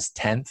 Snell is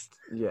 10th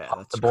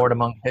off the board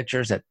among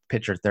pitchers at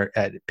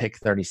pick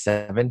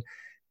 37.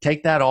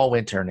 Take that all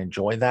winter and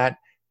enjoy that.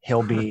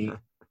 He'll be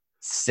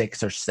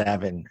 6 or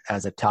 7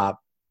 as a top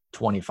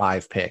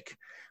 25 pick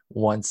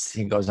once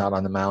he goes out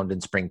on the mound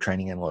in spring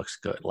training and looks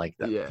good. Like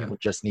that, people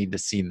just need to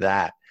see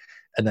that,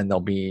 and then they'll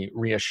be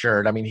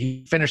reassured. I mean,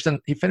 he finished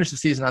the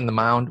season on the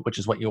mound, which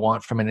is what you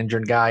want from an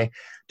injured guy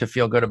to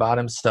feel good about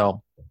him.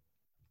 So,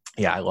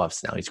 yeah, I love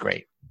Snell. He's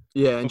great.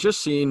 Yeah, and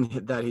just seeing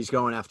that he's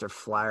going after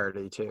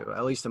Flaherty too,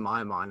 at least in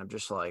my mind, I'm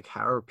just like,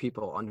 how are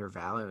people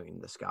undervaluing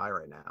this guy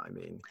right now? I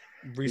mean,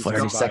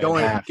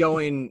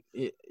 going,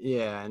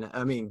 and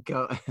I mean,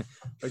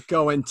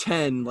 going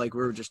 10 like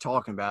we were just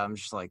talking about. I'm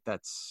just like,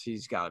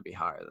 he's got to be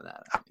higher than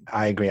that.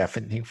 I agree. I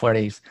think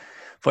Flaherty's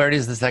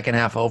the second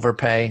half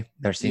overpay.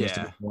 There seems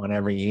to be one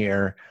every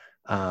year.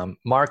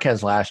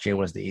 Marquez last year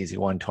was the easy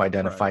one to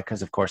identify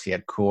because, of course, he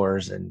had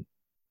Coors, and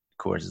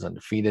Coors is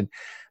undefeated.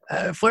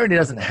 Flaherty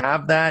doesn't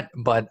have that,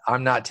 but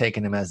I'm not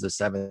taking him as the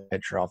 7th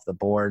pitcher off the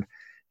board.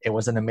 It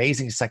was an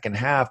amazing second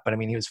half, but I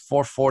mean, he was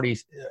 440,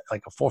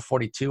 like a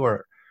 442,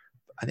 or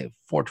I think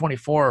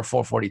 424 or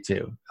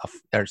 442.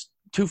 There's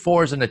 2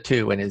 4s and a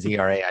 2 in his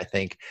ERA, I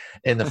think,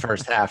 in the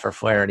first half for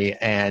Flaherty.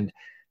 And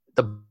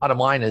the bottom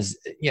line is,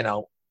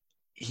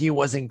 he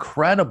was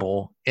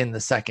incredible in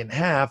the second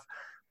half,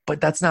 but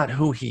that's not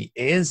who he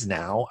is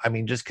now. I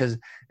mean, just because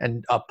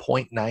and a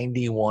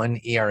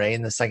 .91 ERA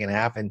in the second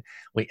half, and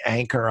we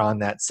anchor on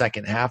that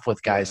second half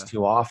with guys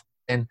too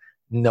often,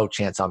 no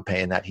chance I'm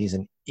paying that. He's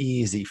an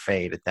easy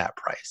fade at that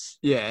price.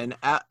 Yeah, and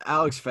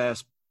Alex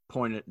Fast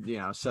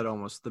said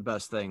almost the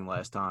best thing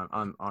last time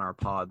on our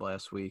pod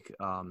last week.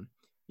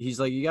 He's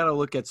like, you got to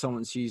look at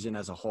someone's season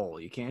as a whole.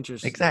 You can't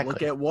just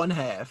look at one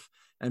half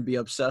and be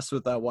obsessed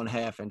with that one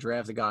half and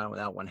draft a guy with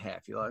that one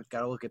half. You got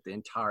to look at the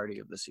entirety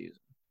of the season.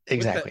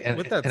 Exactly. And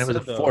it was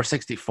a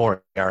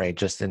 464 ERA,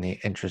 just in the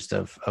interest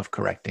of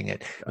correcting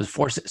it. It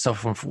was so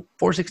from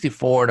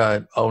 464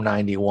 to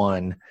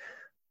 091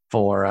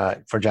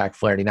 for Jack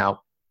Flaherty.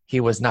 Now, he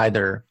was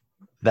neither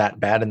that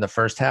bad in the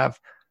first half,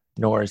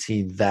 nor is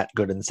he that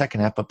good in the second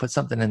half, but put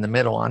something in the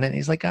middle on it. And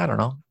he's like, I don't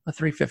know, a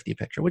 350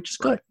 pitcher, which is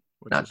good.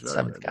 Not the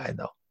 7th guy,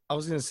 though. I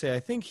was going to say, I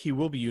think he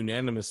will be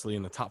unanimously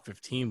in the top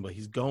 15, but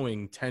he's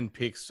going 10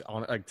 picks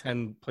on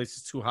 10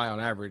 places too high on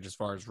average as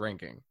far as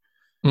ranking.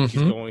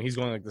 Mm-hmm. He's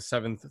going like the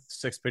 7th,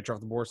 6th pitcher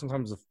off the board.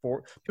 Sometimes the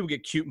 4th. People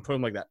get cute and put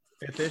him like that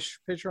 5th-ish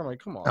pitcher. I'm like,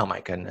 come on. Oh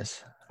my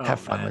goodness. Have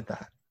fun with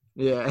that.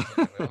 Yeah.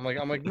 I'm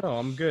like, no,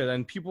 I'm good.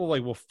 And people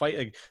like will fight.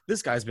 Like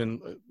this guy's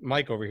been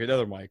Mike over here, the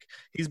other Mike.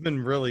 He's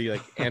been really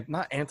like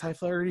not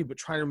anti-Flaherty, but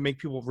trying to make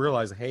people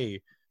realize,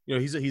 hey,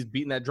 he's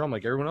beating that drum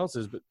like everyone else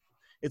is. But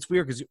it's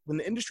weird because when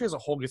the industry as a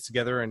whole gets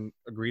together and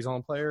agrees on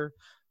a player,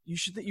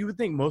 you would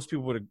think most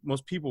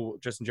people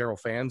just in general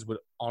fans would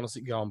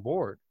honestly get on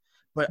board.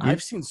 But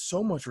I've seen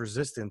so much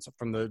resistance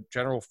from the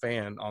general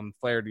fan on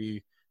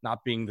Flaherty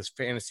not being this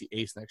fantasy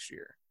ace next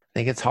year. I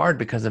think it's hard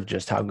because of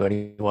just how good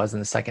he was in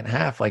the second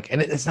half.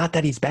 And it's not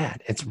that he's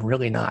bad. It's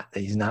really not.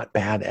 He's not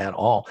bad at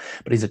all.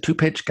 But he's a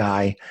 2-pitch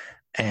guy,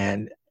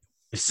 and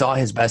we saw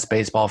his best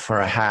baseball for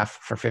a half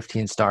for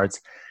 15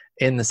 starts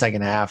in the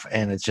second half.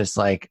 And it's just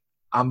like,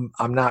 I'm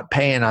not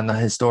paying on the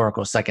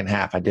historical second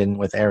half. I didn't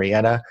with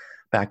Arrieta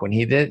back when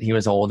he did. He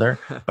was older,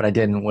 but I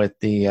didn't with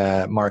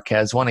the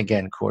Marquez one.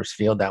 Again, Coors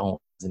Field, that one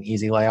was an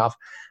easy layoff.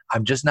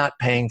 I'm just not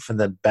paying for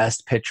the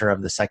best pitcher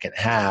of the second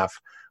half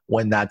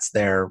when that's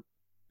their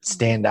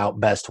standout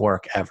best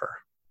work ever.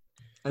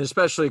 And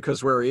especially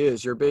because where he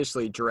is, you're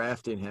basically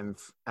drafting him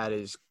at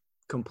his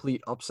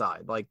complete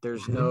upside. Like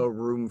there's no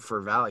room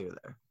for value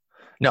there.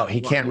 No,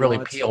 he can't really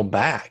peel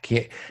back.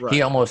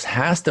 He almost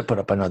has to put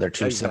up another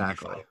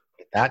 275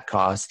 at that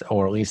cost,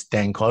 or at least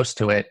dang close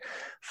to it,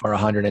 for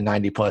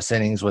 190 plus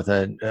innings with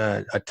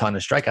a ton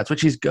of strikeouts,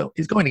 which he's going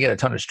to get a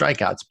ton of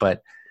strikeouts,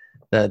 but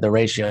the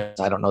ratios,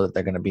 I don't know that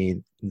they're going to be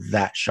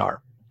that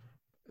sharp.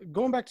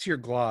 going back to your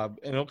glob,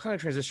 and it'll kind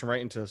of transition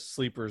right into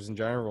sleepers in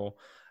general.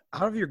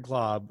 Out of your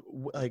glob,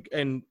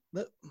 and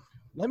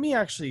let me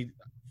actually,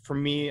 for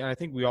me, and I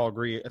think we all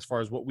agree as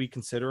far as what we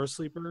consider a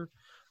sleeper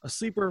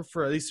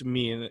for at least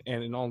me,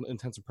 and in all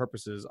intents and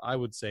purposes, I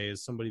would say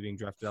is somebody being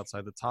drafted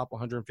outside the top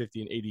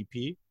 150 in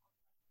ADP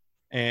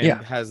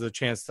and has the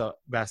chance to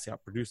vastly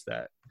outproduce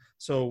that.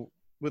 So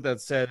with that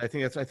said, I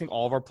think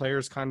all of our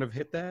players kind of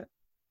hit that.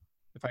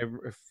 I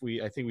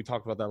think we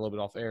talked about that a little bit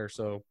off air.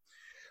 So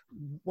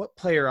what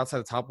player outside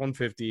the top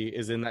 150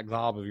 is in that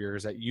glob of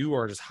yours that you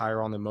are just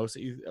higher on than most,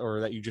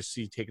 or that you just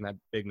see taking that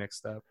big next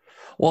step?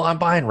 Well, I'm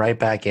buying right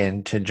back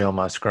into Joe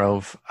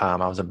Musgrove. I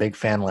was a big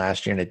fan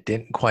last year, and it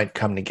didn't quite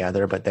come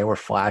together, but there were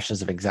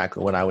flashes of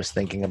exactly what I was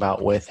thinking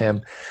about with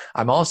him.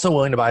 I'm also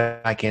willing to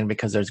buy back in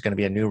because there's going to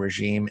be a new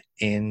regime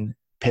in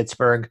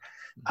Pittsburgh.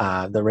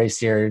 The Ray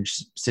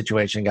Searage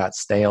situation got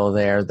stale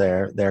there.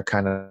 They're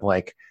kind of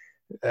like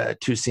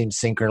two-seam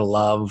sinker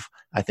love,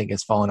 I think,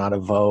 has fallen out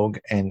of vogue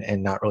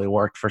and not really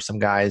worked for some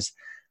guys.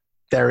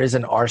 There is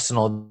an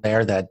arsenal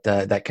there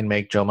that can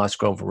make Joe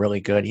Musgrove really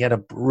good. He had a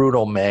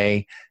brutal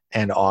May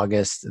and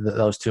August.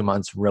 Those 2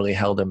 months really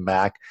held him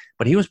back,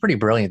 but he was pretty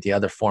brilliant the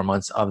other 4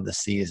 months of the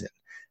season.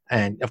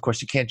 And of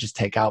course, you can't just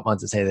take out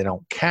months and say they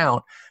don't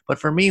count. But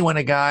for me, when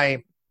a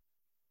guy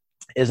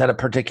is at a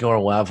particular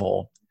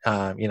level,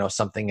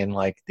 something in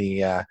like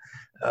the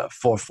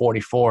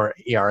 4.44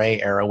 ERA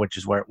era, which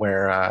is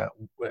where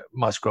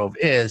Musgrove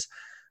is,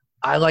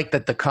 I like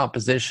that the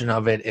composition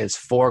of it is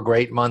 4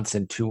 great months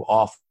and 2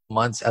 off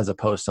months, as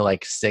opposed to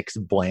like 6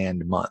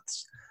 bland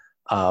months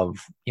of,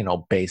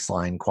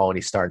 baseline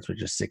quality starts,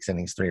 which is 6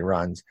 innings, 3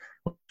 runs,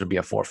 which would be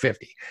a 4.50.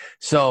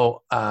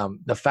 So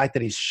the fact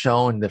that he's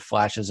shown the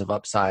flashes of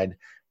upside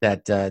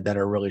that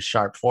are really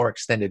sharp for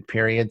extended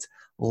periods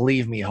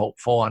leave me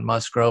hopeful on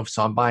Musgrove.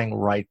 So I'm buying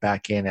right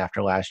back in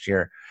after last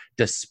year,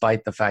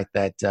 despite the fact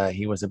that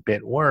he was a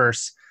bit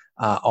worse,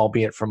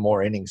 albeit for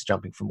more innings,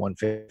 jumping from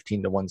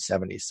 115 to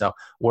 170. So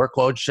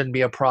workload shouldn't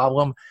be a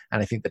problem,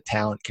 and I think the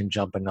talent can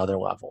jump another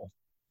level.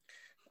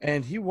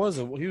 And he was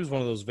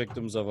one of those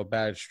victims of a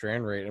bad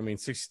strand rate. I mean,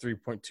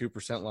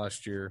 63.2%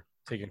 last year,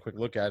 taking a quick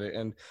look at it.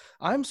 And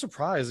I'm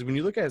surprised when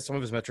you look at some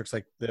of his metrics,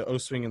 like the O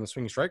swing and the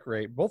swing strike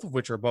rate, both of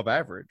which are above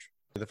average.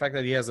 The fact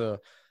that he has a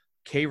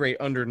K rate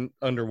under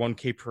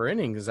 1K per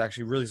inning is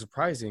actually really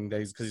surprising,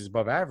 because he's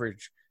above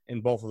average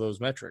in both of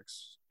those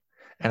metrics.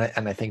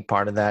 And I think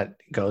part of that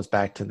goes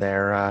back to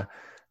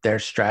their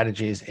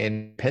strategies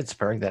in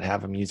Pittsburgh that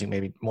have him using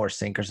maybe more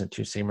sinkers and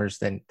 2-seamers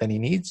than he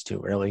needs to,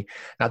 really.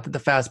 Not that the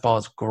fastball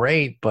is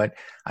great, but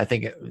I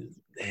think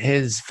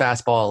his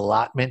fastball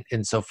allotment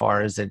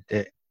insofar as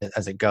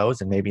it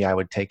goes, and maybe I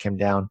would take him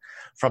down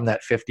from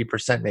that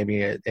 50%,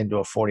 maybe into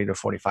a 40 to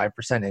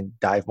 45%, and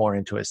dive more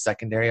into his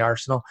secondary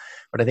arsenal.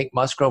 But I think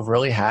Musgrove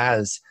really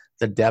has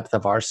the depth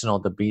of arsenal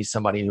to be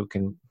somebody who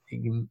can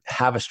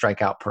have a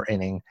strikeout per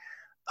inning.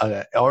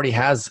 Already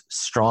has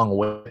strong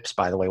whips,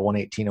 by the way,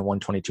 118 and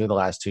 122 the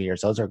last 2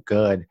 years. Those are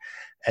good.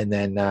 And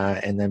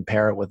then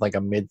pair it with like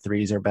a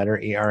mid-3s or better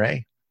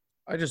ERA.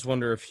 I just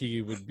wonder if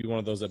he would be one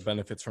of those that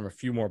benefits from a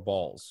few more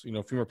balls,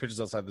 a few more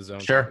pitches outside the zone.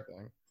 Sure.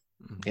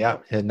 Yeah,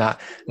 and not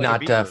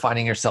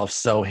finding yourself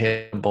so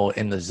hittable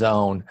in the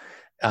zone.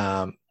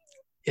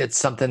 It's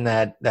something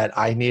that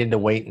I needed to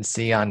wait and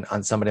see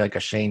on somebody like a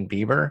Shane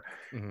Bieber.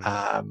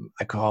 Mm-hmm.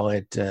 I call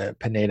it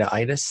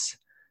Pineda-itis.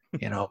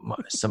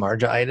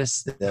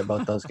 Samardzija-itis.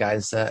 Both those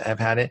guys have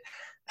had it.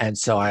 And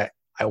so I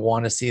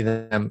want to see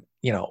them,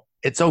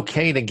 it's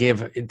okay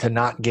to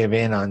not give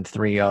in on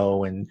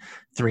 3-0 and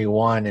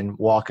 3-1 and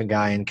walk a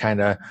guy and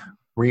kind of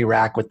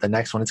re-rack with the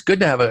next one. It's good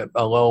to have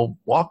a low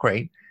walk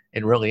rate.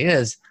 It really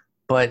is,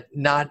 but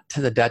not to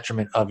the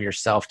detriment of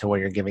yourself to where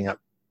you're giving up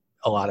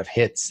a lot of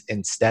hits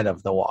instead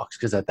of the walks.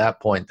 Because at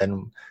that point,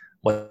 then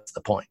what's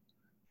the point?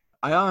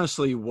 I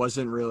honestly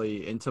wasn't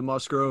really into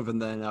Musgrove,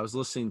 and then I was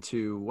listening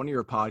to one of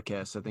your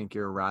podcasts. I think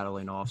you're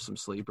rattling off some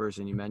sleepers,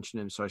 and you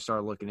mentioned him, so I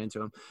started looking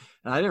into him,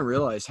 and I didn't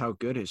realize how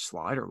good his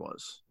slider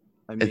was.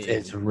 I mean,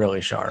 it's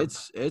really sharp.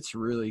 It's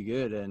really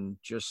good, and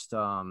just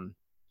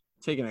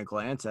taking a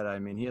glance at it, I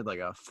mean, he had like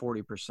a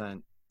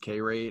 40% K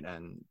rate,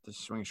 and the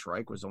swing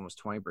strike was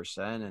almost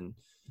 20%, and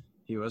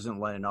he wasn't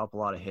letting up a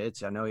lot of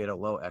hits. I know he had a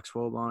low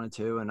xWOB on it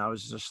too, and I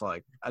was just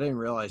like, I didn't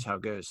realize how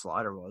good his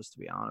slider was, to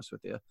be honest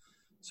with you.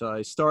 So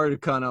I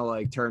started kind of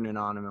like turning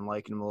on him and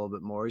liking him a little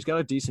bit more. He's got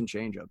a decent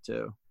changeup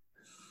too.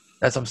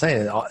 That's what I'm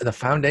saying. The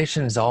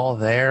foundation is all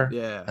there.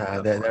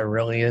 Yeah. There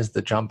really is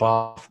the jump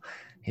off.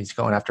 He's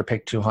going after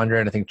pick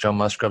 200. I think Joe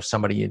Musgrove's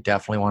somebody you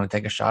definitely want to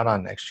take a shot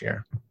on next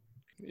year.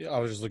 Yeah, I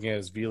was just looking at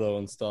his velo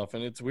and stuff,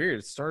 and it's weird.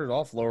 It started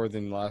off lower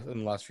than in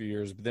the last few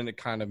years, but then it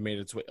kind of made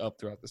its way up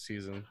throughout the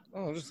season.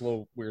 Oh, just a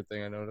little weird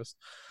thing I noticed.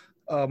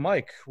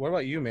 Mike, what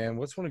about you, man?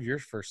 What's one of your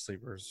first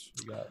sleepers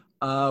you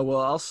got?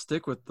 Well, I'll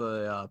stick with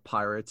the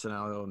Pirates, and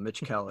I'll go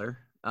Mitch Keller.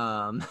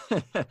 No,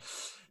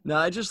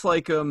 I just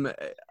like him.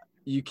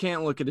 You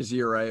can't look at his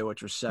ERA,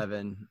 which was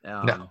 7.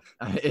 No.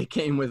 It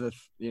came with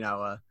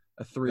a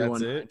a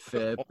 3.19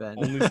 FIP, and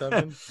only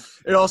 7.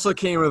 It also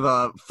came with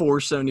a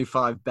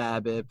 475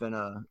 BABIP and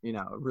a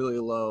really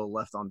low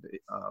left on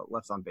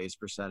base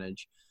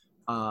percentage.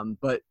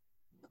 But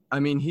I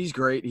mean, he's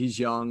great. He's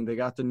young. They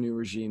got the new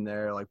regime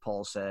there, like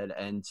Paul said.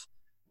 And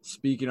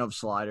speaking of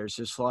sliders,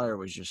 his slider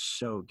was just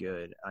so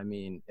good. I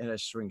mean, it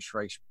has swing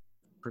strikes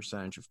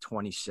percentage of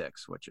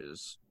 26, which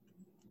is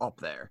up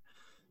there.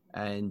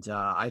 And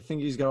I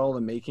think he's got all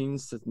the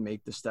makings to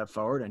make the step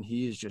forward, and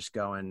he is just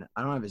going –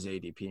 I don't have his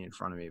ADP in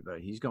front of me, but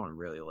he's going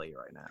really late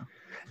right now.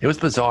 It was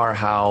bizarre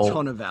how –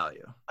 ton of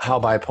value. How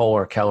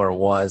bipolar Keller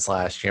was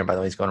last year. By the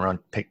way, he's going around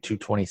pick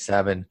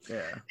 227,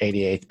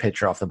 88th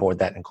pitcher off the board.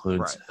 That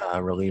includes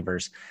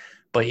relievers.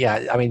 But,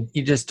 yeah, I mean,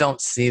 you just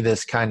don't see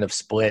this kind of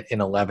split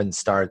in 11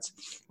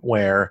 starts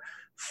where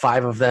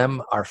 5 of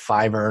them are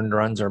 5 earned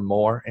runs or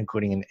more,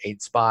 including an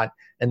 8 spot,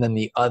 and then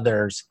the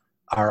others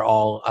are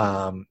all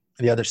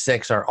the other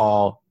 6 are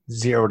all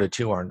 0 to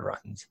 2 earned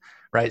runs,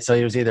 right? So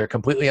he was either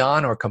completely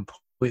on or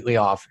completely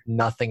off,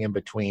 nothing in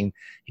between.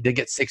 He did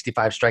get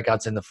 65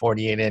 strikeouts in the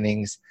 48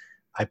 innings.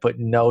 I put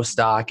no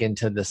stock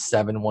into the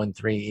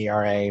 7.13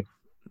 ERA.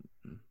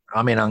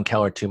 I'm in on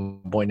Keller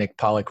too. Boy, Nick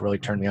Pollock really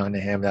turned me on to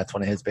him. That's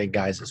one of his big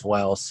guys as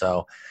well.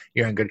 So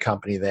you're in good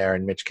company there,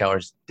 and Mitch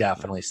Keller's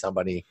definitely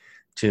somebody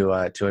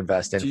to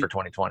invest in for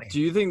 2020. Do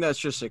you think that's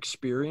just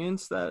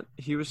experience that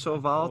he was so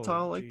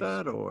volatile like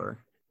that, or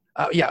 –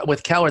 yeah,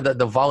 with Keller,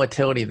 the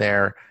volatility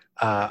there,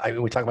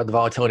 we talk about the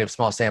volatility of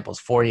small samples,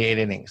 48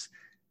 innings.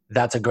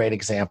 That's a great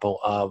example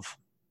of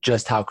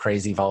just how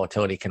crazy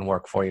volatility can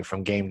work for you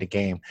from game to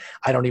game.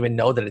 I don't even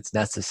know that it's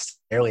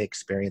necessarily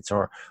experience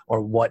or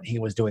what he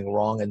was doing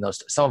wrong in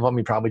those. Some of them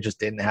he probably just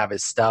didn't have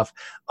his stuff.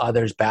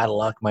 Others, bad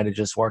luck might have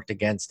just worked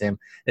against him.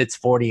 It's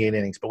 48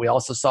 innings. But we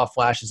also saw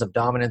flashes of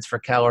dominance for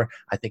Keller.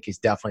 I think he's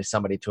definitely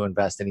somebody to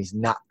invest in. He's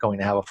not going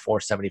to have a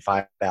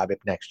 475 BABIP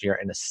next year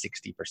and a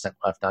 60%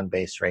 left on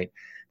base rate.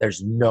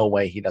 There's no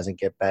way he doesn't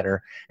get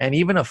better. And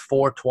even a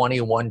 420,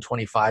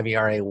 125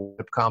 ERA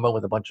whip combo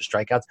with a bunch of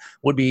strikeouts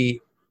would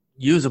be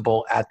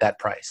usable at that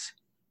price.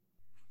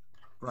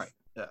 Right.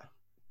 Yeah.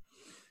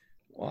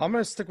 Well, I'm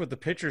going to stick with the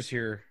pitchers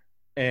here,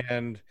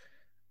 and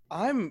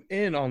I'm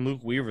in on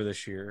Luke Weaver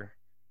this year,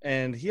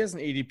 and he has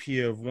an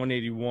ADP of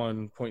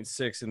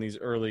 181.6 in these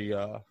early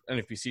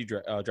NFBC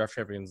Draft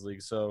Champions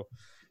League. So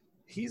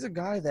he's a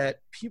guy that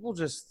people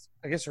just,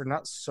 I guess, are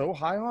not so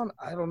high on.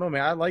 I don't know,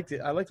 man. I liked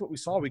it. I liked what we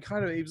saw.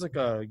 He was like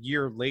a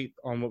year late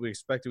on what we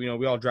expected.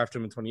 We all drafted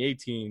him in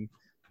 2018.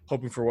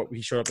 Hoping for what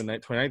he showed up in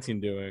 2019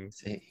 doing.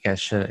 See,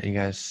 you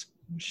guys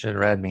should have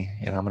read me.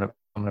 I'm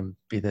gonna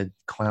be the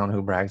clown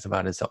who brags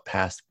about his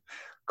past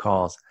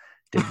calls.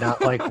 Did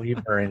not like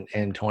Weaver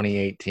in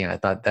 2018. I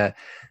thought that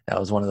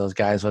was one of those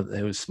guys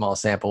whose small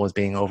sample was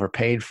being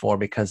overpaid for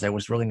because there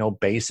was really no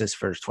basis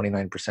for his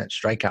 29%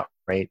 strikeout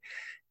rate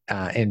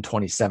in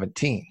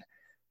 2017.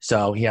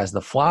 So he has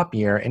the flop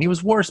year, and he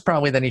was worse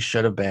probably than he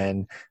should have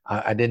been.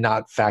 I did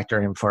not factor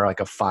him for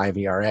like a 5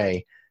 ERA.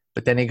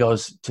 But then he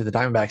goes to the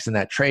Diamondbacks in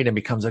that trade and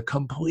becomes a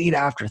complete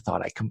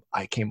afterthought.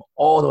 I came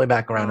all the way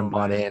back around and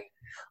bought in.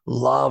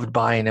 Loved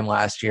buying him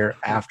last year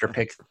after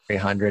pick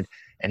 300,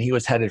 and he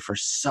was headed for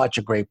such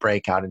a great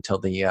breakout until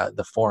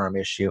the forearm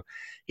issue.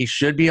 He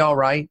should be all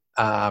right.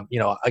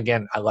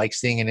 Again, I like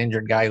seeing an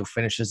injured guy who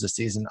finishes the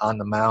season on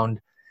the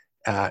mound,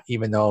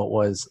 even though it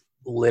was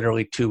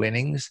literally 2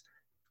 innings.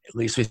 At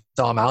least we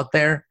saw him out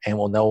there, and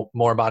we'll know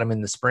more about him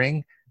in the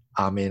spring.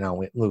 I'm in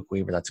on Luke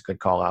Weaver. That's a good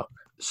call out.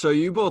 So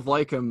you both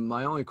like him.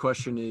 My only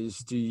question is,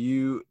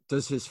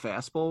 does his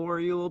fastball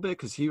worry you a little bit?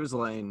 Because he was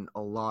laying a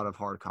lot of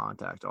hard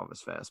contact off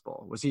his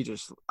fastball. Was he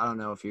just – I don't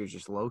know if he was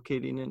just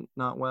locating it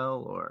not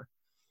well or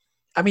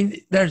 – I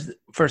mean,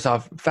 first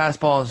off,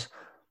 fastballs,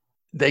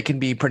 they can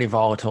be pretty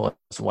volatile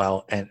as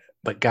well.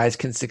 But guys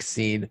can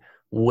succeed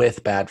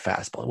with bad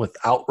fastball, with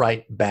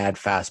outright bad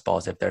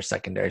fastballs if their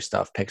secondary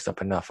stuff picks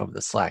up enough of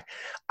the slack.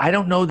 I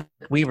don't know that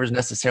Weaver's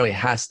necessarily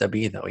has to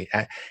be, though.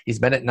 He's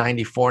been at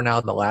 94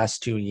 now the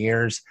last 2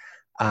 years.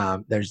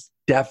 There's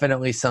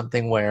definitely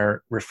something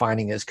where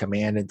refining his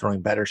command and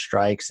throwing better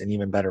strikes and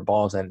even better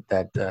balls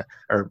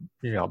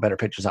better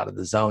pitches out of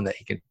the zone that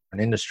he can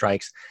turn into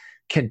strikes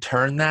can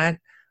turn that.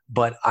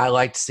 But I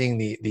liked seeing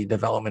the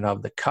development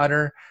of the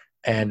cutter.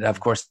 And, of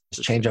course,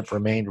 the changeup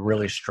remained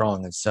really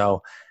strong. And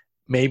so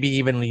maybe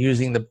even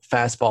using the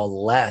fastball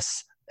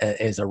less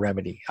is a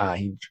remedy.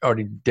 He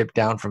already dipped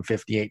down from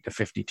 58 to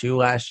 52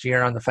 last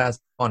year on the fastball.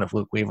 And if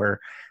Luke Weaver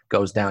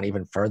goes down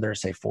even further,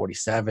 say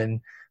 47,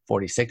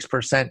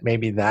 46%,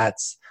 maybe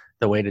that's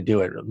the way to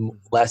do it.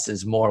 Less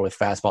is more with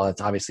fastball.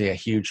 That's obviously a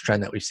huge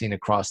trend that we've seen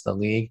across the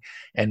league.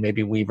 And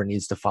maybe Weaver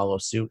needs to follow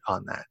suit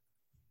on that.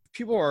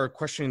 People are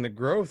questioning the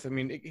growth. I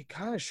mean, it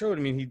kind of showed.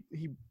 I mean,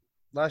 he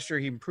last year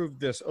he improved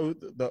this.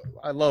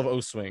 I love O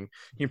swing.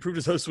 He improved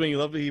his O swing.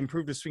 He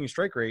improved his swing and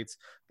strike rates,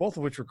 both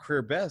of which were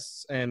career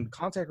bests, and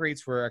contact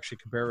rates were actually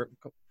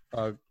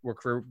were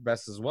career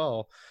bests as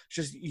well. It's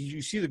just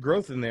you see the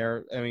growth in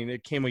there. I mean,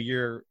 it came a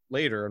year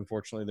later,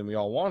 unfortunately, than we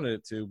all wanted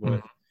it to,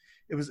 but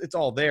it's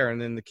all there.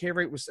 And then the K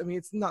rate was, I mean,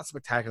 it's not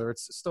spectacular.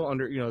 It's still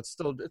under, it's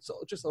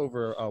just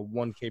over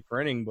 1K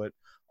per inning, but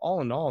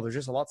all in all, there's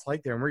just a lot to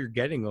like there. And where you're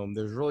getting them,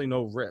 there's really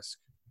no risk.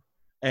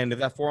 And if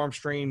that forearm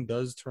strain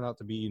does turn out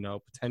to be,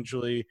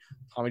 potentially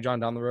Tommy John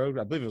down the road,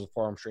 I believe it was a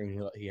forearm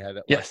strain he had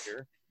last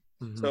year.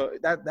 Mm-hmm. So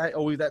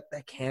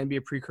that can be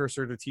a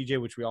precursor to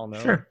TJ, which we all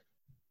know. Sure.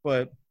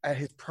 But at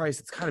his price,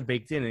 it's kind of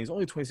baked in, and he's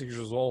only 26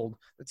 years old.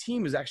 The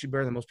team is actually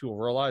better than most people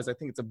realize. I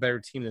think it's a better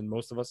team than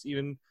most of us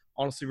even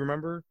honestly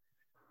remember.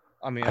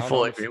 I mean, I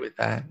fully agree with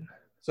that.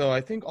 So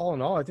I think all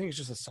in all, I think it's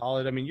just a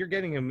solid. I mean, you're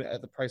getting him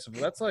at the price of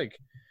that's like,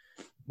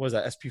 what is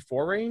that,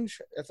 SP4 range?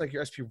 That's like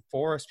your SP4,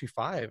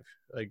 SP5.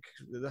 Like,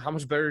 how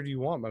much better do you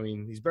want? I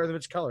mean, he's better than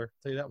Mitch Keller.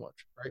 I'll tell you that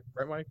much, right?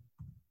 Right,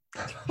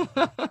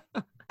 Mike?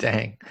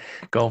 Dang,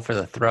 going for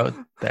the throat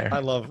there.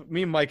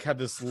 Me and Mike have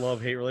this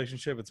love-hate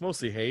relationship. It's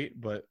mostly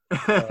hate, but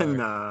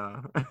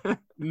no,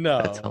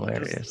 that's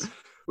hilarious.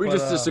 We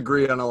just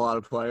disagree on a lot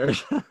of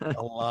players.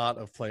 A lot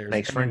of players.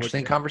 Makes for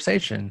interesting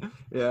conversation.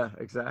 Yeah,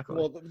 exactly.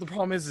 Well, the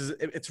problem is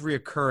it's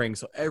reoccurring.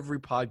 So every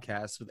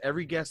podcast with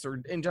every guest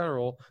or in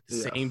general, the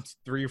same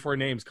 3 or 4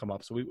 names come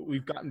up. So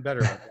we've gotten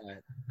better at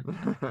that.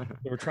 So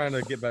we're trying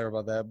to get better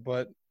about that.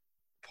 But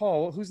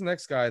Paul, who's the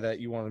next guy that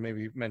you want to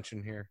maybe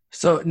mention here?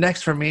 So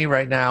next for me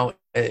right now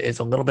is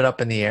a little bit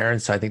up in the air.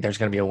 And so I think there's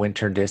going to be a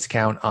winter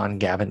discount on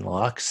Gavin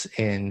Lux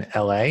in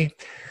LA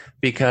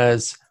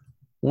because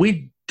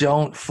we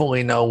don't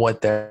fully know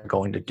what they're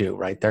going to do,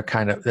 right? They're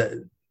kind of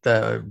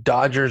the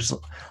Dodgers,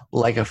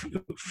 like a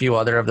few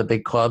other of the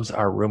big clubs,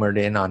 are rumored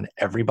in on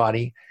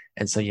everybody.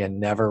 And so you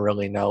never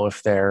really know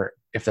if they're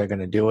going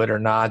to do it or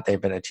not.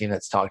 They've been a team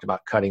that's talked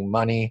about cutting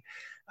money.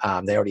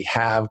 They already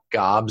have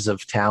gobs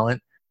of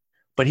talent.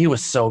 But he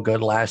was so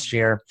good last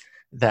year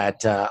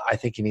that I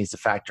think he needs to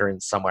factor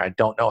in somewhere. I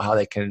don't know how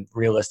they can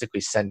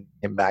realistically send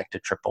him back to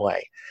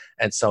AAA.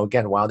 And so,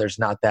 again, while there's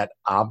not that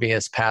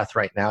obvious path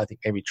right now, I think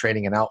maybe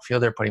trading an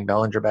outfielder, putting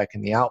Bellinger back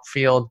in the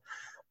outfield,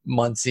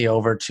 Muncy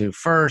over to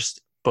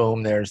first,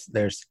 boom, there's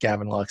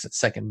Gavin Lux at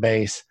second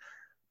base.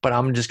 But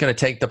I'm just going to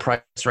take the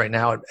price right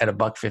now at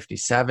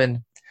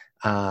 $1.57.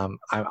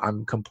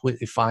 I'm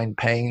completely fine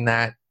paying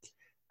that.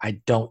 I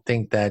don't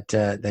think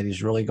that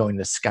he's really going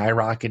to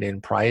skyrocket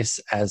in price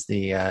as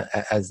the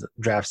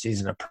draft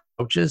season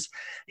approaches.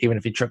 Even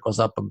if he trickles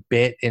up a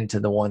bit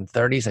into the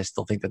 130s, I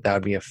still think that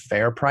would be a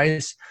fair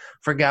price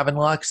for Gavin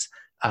Lux.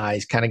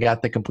 He's kind of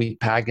got the complete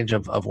package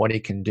of what he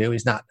can do.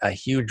 He's not a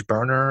huge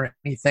burner or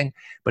anything,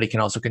 but he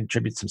can also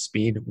contribute some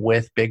speed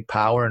with big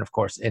power. And, of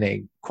course, in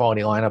a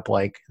quality lineup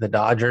like the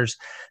Dodgers,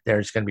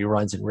 there's going to be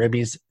runs and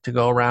ribbies to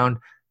go around.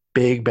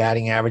 Big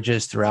batting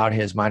averages throughout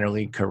his minor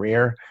league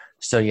career.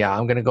 So, yeah,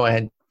 I'm going to go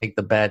ahead and take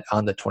the bet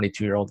on the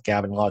 22-year-old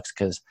Gavin Lux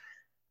because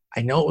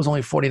I know it was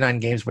only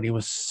 49 games, but he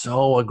was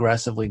so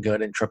aggressively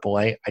good in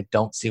AAA. I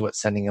don't see what's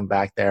sending him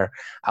back there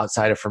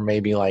outside of for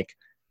maybe like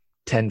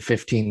 10,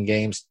 15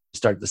 games to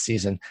start the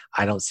season.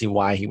 I don't see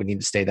why he would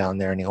need to stay down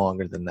there any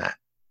longer than that.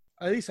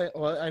 At least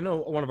I know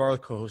one of our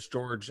co-hosts,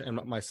 George,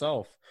 and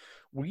myself,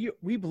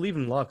 we believe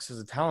in Lux as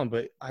a talent,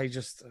 but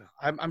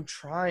I'm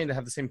trying to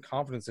have the same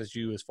confidence as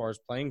you as far as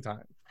playing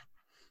time.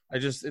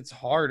 It's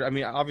hard. I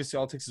mean, obviously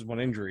all it takes is one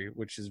injury,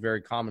 which is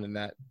very common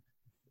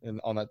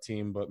on that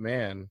team, but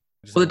man.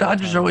 Well, the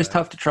Dodgers are always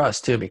tough to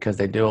trust too, because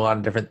they do a lot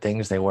of different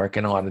things. They work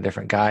in a lot of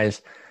different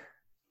guys.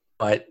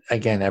 But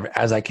again,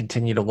 as I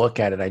continue to look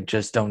at it, I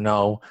just don't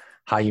know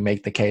how you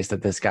make the case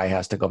that this guy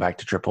has to go back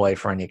to AAA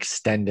for any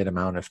extended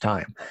amount of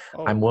time.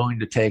 Oh. I'm willing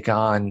to take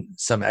on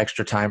some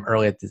extra time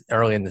early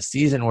in the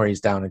season where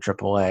he's down in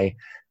AAA,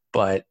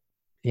 but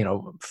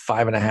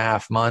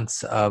 5.5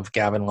 months of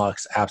Gavin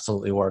Lux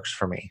absolutely works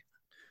for me.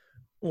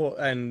 Well,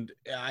 and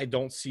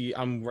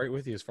I'm right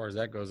with you as far as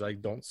that goes. I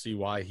don't see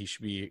why he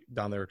should be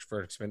down there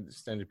for an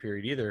extended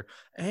period either.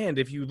 And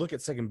if you look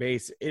at second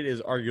base, it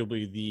is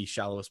arguably the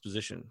shallowest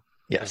position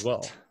as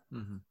well.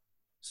 Mm-hmm.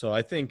 So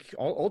I think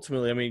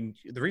ultimately, I mean,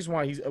 the reason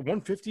why he's at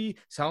 150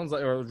 sounds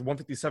like, or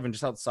 157,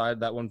 just outside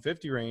that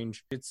 150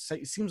 range, it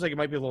seems like it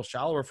might be a little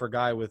shallower for a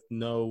guy with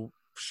no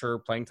sure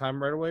playing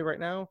time right away right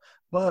now,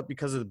 but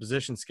because of the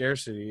position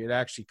scarcity, it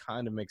actually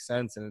kind of makes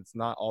sense, and it's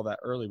not all that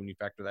early when you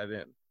factor that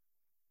in.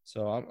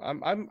 So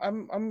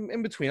I'm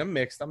in between. I'm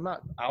mixed. I'm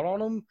not out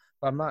on him,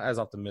 but I'm not as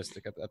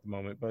optimistic at the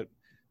moment. But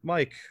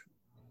Mike,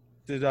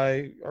 did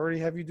I already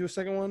have you do a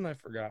second one? I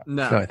forgot.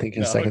 No, I think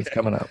his second's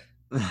coming up.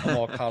 I'm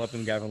all caught up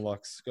in Gavin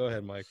Lux. Go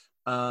ahead, Mike.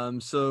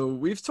 So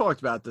we've talked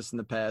about this in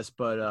the past,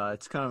 but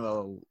it's kind of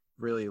a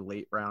really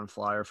late round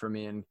flyer for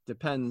me, and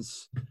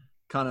depends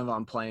kind of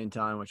on playing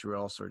time, which we were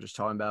also just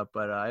talking about.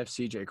 But I have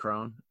CJ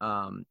Cron.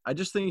 I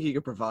just think he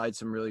could provide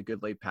some really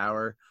good late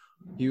power.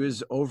 He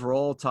was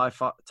overall top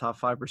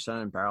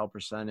 5% in barrel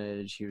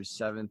percentage. He was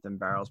 7th in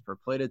barrels per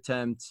plate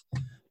attempt.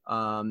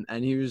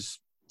 And he was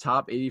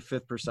top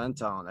 85th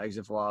percentile on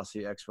exit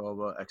velocity,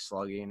 xWOBA,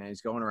 xSlugging, and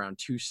he's going around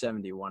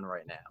 271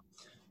 right now.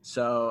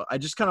 So I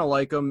just kind of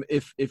like him.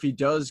 If he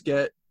does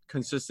get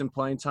consistent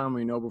playing time,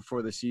 we know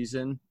before the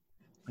season,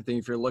 I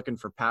think if you're looking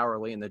for power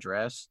late in the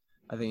drafts,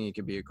 I think he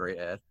could be a great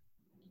ad.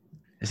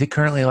 Is he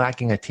currently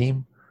lacking a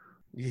team?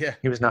 Yeah,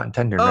 he was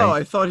non-tendered, Oh,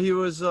 right? I thought he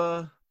was.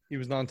 he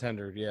was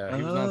non-tendered. Yeah,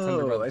 he was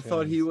non-tendered by the I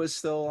thought he Twins. was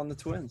still on the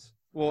Twins.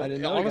 Well, I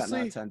didn't know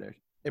honestly, he got non-tendered.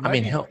 it I might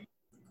mean, be. he'll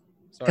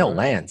Sorry, go ahead.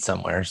 land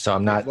somewhere, so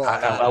I'm not. Well,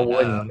 I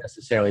wouldn't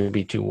necessarily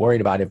be too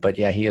worried about it, but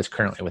yeah, he is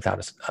currently without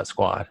a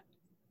squad.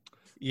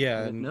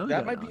 Yeah, didn't and know he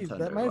that got might be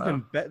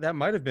non-tendered. that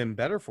might have been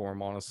better for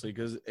him, honestly,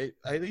 because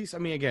at least, I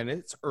mean, again,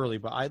 it's early,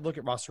 but I look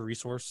at roster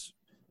resource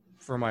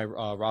for my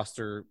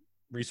roster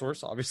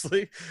resource.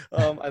 Obviously,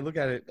 I look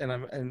at it,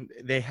 and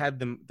they had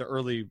the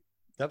early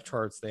depth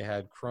charts. They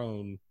had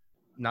Crone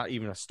not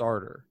even a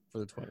starter for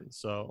the Twins.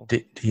 So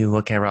Do you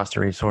look at roster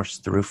resource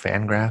through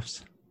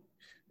Fangraphs?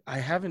 I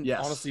haven't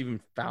honestly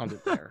even found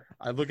it there.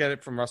 I look at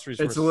it from roster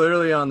resource. It's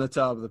literally on the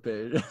top of the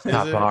page.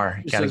 Top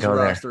bar. Got to go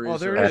there. Oh,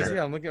 there it is.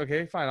 Yeah, I'm looking.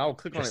 Okay, fine. I'll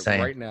click on it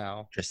right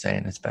now. Just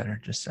saying it's better.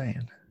 Just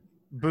saying.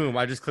 Boom!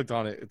 I just clicked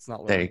on it. It's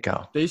not. There you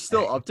go. They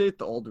still update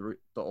the old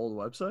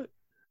website?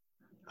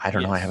 I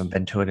don't know. I haven't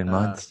been to it in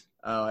months.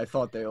 Oh, I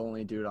thought they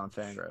only do it on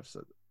Fangraphs.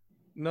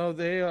 No,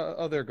 they.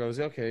 Oh, there it goes.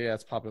 Okay, yeah,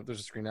 it's popping up. There's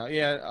a screen now.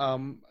 Yeah,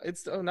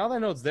 it's now that I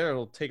know it's there.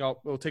 It'll take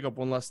up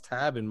one less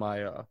tab in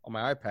my on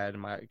my iPad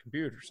and my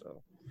computer.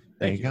 So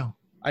there you go.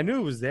 I knew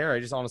it was there. I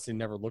just honestly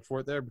never looked for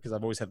it there because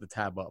I've always had the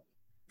tab up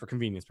for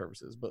convenience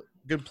purposes. But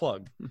good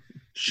plug.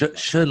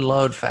 Should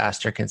load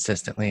faster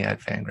consistently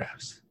at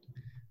Fangraphs.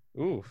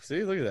 Ooh,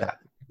 see, look at that.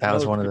 That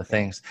was one of the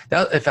things.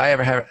 If I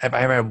ever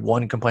had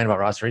one complaint about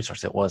roster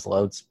resource, it was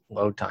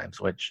load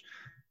times, which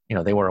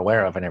they were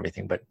aware of and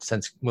everything. But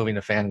since moving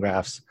to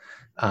Fangraphs,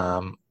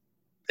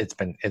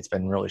 it's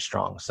been really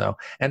strong. So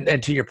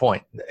and to your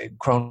point,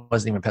 Crone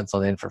wasn't even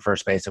penciled in for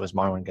first base. It was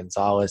Marwin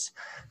Gonzalez.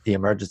 The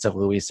emergence of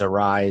Luis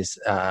Arraez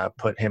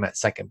put him at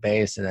second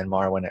base, and then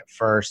Marwin at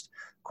first.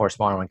 Of course,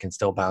 Marwin can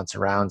still bounce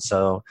around,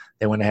 so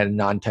they went ahead and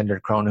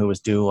non-tendered Crone, who was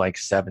due like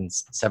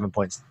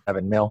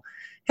 7.7 mil.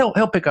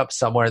 He'll pick up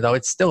somewhere, though.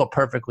 It's still a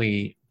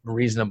perfectly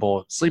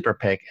reasonable sleeper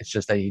pick. It's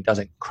just that he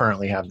doesn't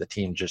currently have the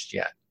team just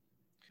yet.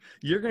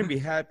 You're going to be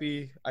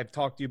happy. I've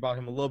talked to you about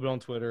him a little bit on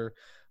Twitter.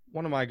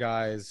 One of my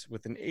guys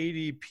with an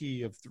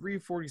ADP of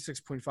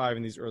 346.5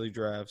 in these early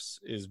drafts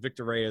is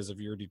Victor Reyes of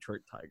your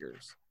Detroit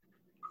Tigers.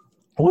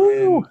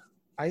 Woo! And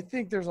I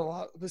think there's a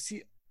lot. But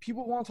see,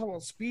 people want to talk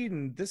about speed,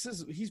 and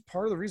he's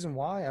part of the reason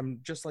why I'm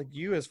just like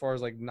you as far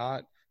as like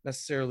not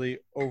necessarily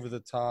over the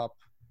top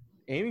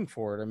aiming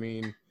for it. I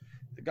mean,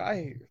 the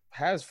guy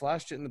has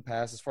flashed it in the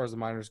past as far as the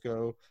minors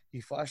go. He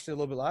flashed it a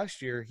little bit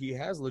last year. He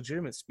has a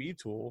legitimate speed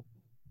tool.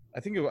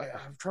 I'm trying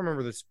to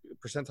remember this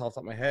percentile off the top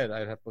of my head.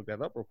 I'd have to look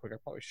that up real quick. I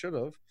probably should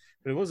have.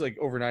 But it was like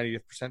over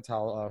 90th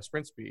percentile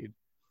sprint speed.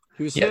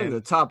 He was sitting at the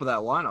top of that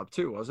lineup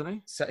too, wasn't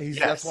he? Yes.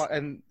 That's why,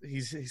 and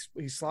he's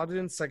slotted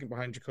in second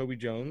behind Jacoby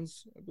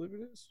Jones, I believe it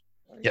is.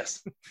 Right?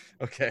 Yes.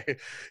 Okay.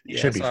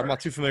 Yeah, so I'm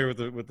not too familiar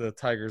with the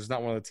Tigers.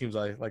 Not one of the teams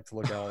I like to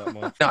look at all that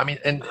much. No, I mean,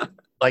 and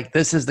like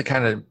this is the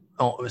kind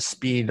of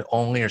speed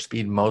only or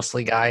speed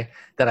mostly guy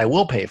that I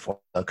will pay for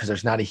because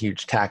there's not a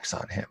huge tax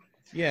on him.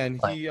 Yeah,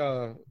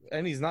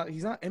 and he's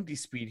not empty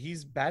speed.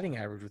 He's batting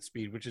average with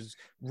speed, which is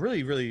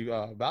really, really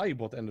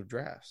valuable at the end of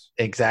drafts.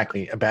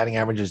 Exactly. A batting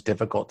average is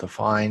difficult to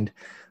find.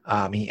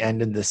 He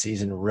ended the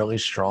season really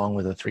strong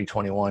with a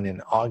 321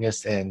 in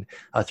August and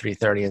a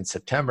 330 in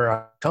September,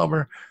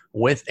 October,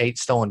 with 8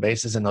 stolen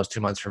bases in those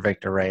 2 months for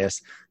Victor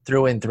Reyes.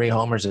 Threw in 3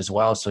 homers as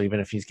well. So even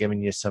if he's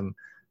giving you some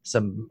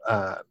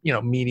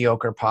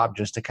mediocre pop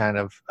just to kind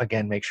of,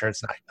 again, make sure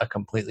it's not a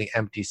completely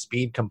empty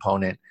speed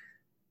component,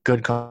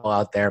 good call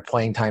out there.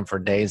 Playing time for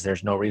days.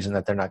 There's no reason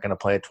that they're not going to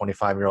play a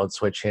 25-year-old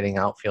switch hitting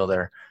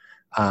outfielder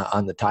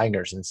on the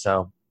Tigers. And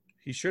so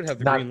he should have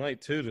the green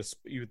light too.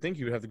 You would think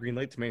he would have the green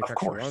light to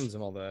manufacture runs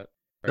and all that.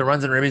 Right? The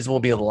runs and ribbies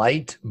will be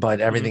light, but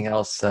everything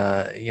else,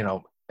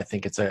 I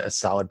think it's a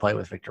solid play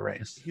with Victor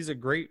Reyes. He's a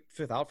great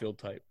fifth outfield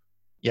type.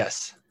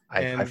 Yes.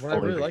 What I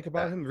really like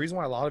about him, the reason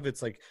why a lot of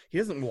it's like he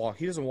doesn't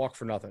walk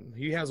for nothing.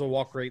 He has a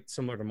walk rate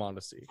similar to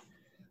Mondesi.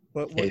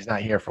 But he's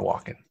not here for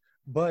walking.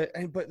 But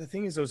the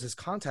thing is, his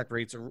contact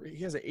rates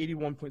he has an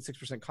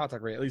 81.6%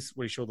 contact rate, at least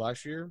what he showed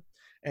last year,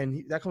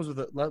 and that comes with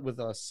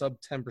a sub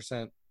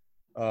 10%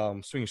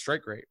 swing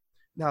strike rate.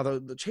 Now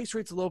the chase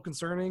rate's a little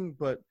concerning,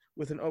 but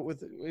with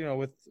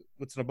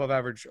what's an above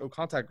average O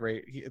contact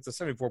rate, it's a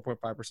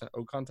 74.5%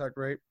 O contact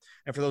rate,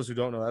 and for those who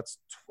don't know, that's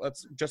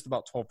just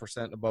about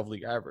 12% above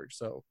league average.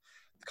 So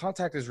the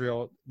contact is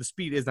real. The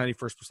speed is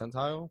 91st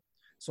percentile.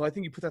 So I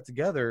think you put that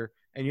together,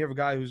 and you have a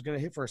guy who's going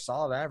to hit for a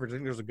solid average. I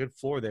think there's a good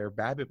floor there.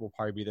 BABIP will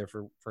probably be there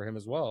for him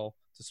as well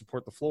to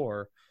support the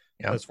floor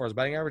as far as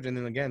batting average. And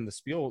then again, the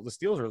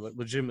steals are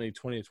legitimately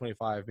 20 to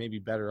 25, maybe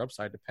better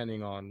upside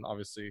depending on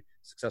obviously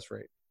success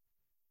rate.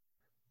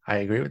 I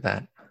agree with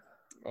that.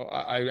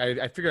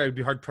 I figured I'd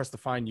be hard pressed to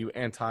find you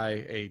anti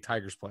a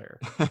Tigers player.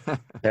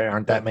 There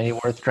aren't that many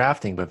worth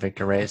drafting, but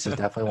Victor Reyes is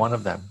definitely one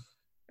of them.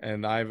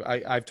 And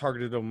I've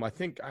targeted him. I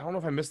don't know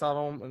if I missed out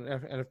on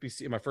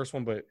NFBC in my first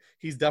one, but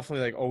he's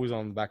definitely like always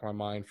on the back of my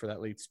mind for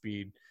that late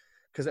speed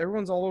because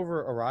everyone's all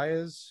over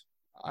Arraez,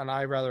 and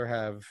I'd rather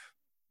have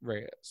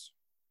Reyes.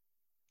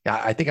 Yeah,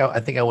 I think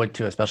I would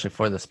too, especially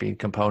for the speed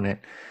component,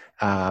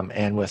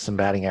 and with some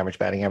batting average.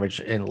 Batting average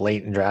in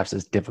late in drafts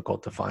is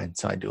difficult to find,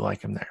 so I do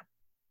like him there.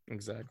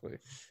 Exactly.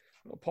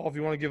 Well, Paul, if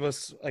you want to give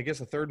us, I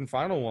guess, a third and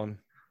final one,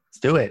 let's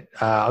do it.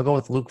 I'll go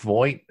with Luke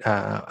Voit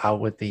out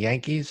with the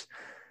Yankees,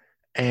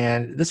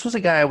 and this was a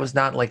guy I was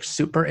not like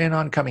super in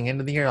on coming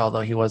into the year,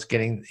 although he was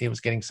getting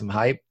some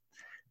hype,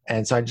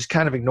 and so I just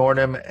kind of ignored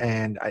him,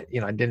 and I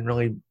didn't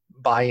really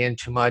buy in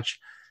too much,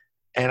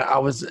 and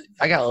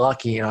I got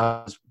lucky,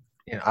 I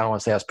don't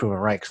want to say I was proven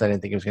right because I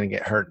didn't think he was going to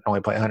get hurt and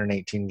only play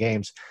 118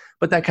 games,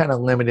 but that kind of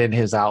limited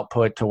his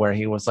output to where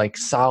he was like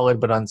solid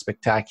but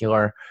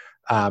unspectacular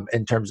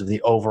in terms of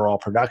the overall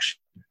production.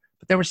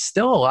 But there was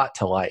still a lot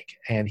to like,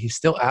 and he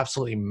still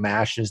absolutely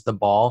mashes the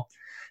ball,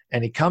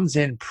 and he comes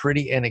in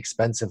pretty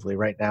inexpensively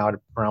right now at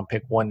around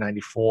pick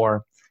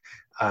 194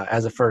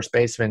 as a first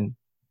baseman.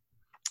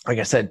 Like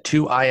I said,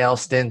 2 IL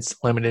stints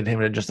limited him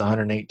to just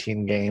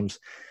 118 games.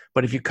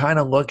 But if you kind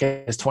of look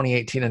at his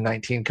 2018 and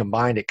 19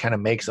 combined, it kind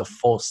of makes a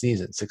full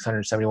season.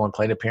 671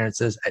 plate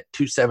appearances at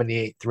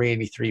 278,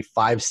 383,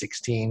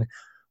 516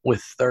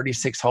 with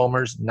 36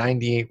 homers,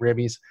 98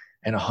 ribbies,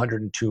 and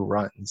 102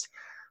 runs,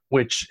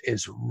 which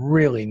is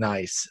really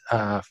nice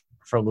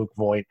for Luke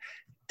Voit.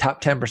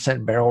 Top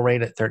 10% barrel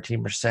rate at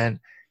 13%.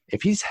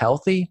 If he's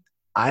healthy,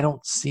 I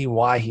don't see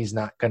why he's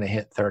not going to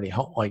hit 30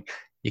 home. Like,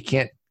 you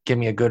can't give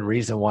me a good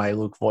reason why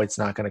Luke Voit's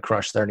not going to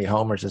crush 30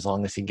 homers as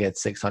long as he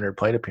gets 600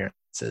 plate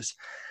appearances.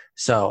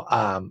 So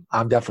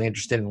I'm definitely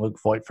interested in Luke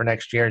Voit for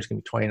next year. He's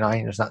going to be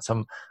 29. There's not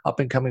some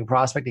up-and-coming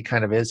prospect. He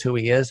kind of is who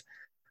he is.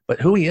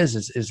 But who he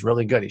is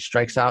really good. He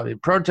strikes out.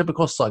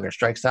 Prototypical slugger.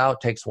 Strikes out,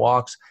 takes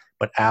walks,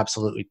 but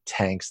absolutely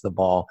tanks the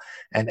ball.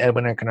 And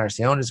Edwin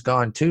Encarnacion is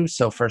gone too,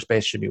 so first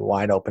base should be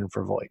wide open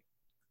for Voit.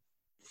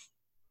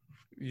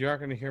 You're not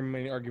going to hear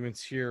many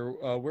arguments here.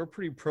 We're a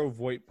pretty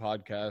pro-Voit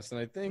podcast, and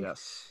I think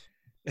yes.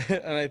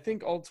 And I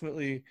think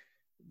ultimately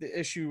the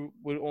issue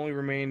would only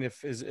remain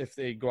if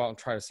they go out and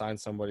try to sign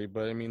somebody.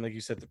 But, I mean, like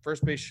you said, the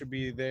first base should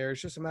be there.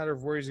 It's just a matter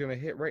of where he's going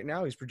to hit. Right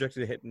now, he's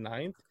projected to hit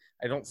 9th.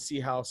 I don't see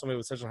how somebody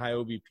with such a high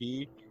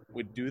OBP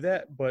would do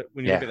that. But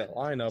when you look at that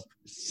lineup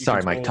 –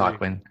 sorry, Mike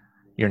Tauchman.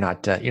 You're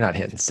not hitting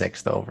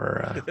 6th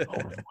over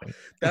Voit.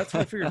 That's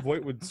what I figured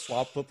Voit would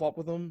flip-flop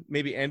with him.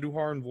 Maybe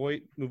Andujar and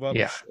Voit move up,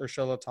 or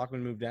Urshela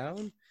Tauchman move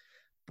down.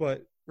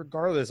 But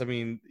regardless, I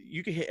mean,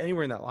 you can hit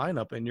anywhere in that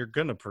lineup and you're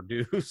going to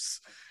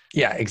produce.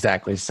 Yeah,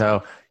 exactly.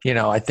 So,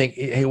 I think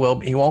he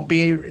won't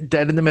be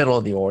dead in the middle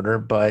of the order,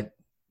 but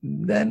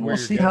then we'll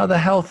see how the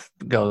health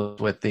goes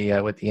with the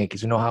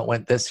Yankees. We know how it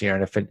went this year,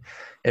 and if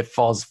it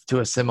falls to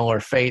a similar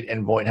fate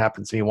and Voit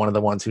happens to be one of the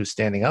ones who's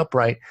standing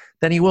upright,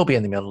 then he will be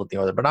in the middle of the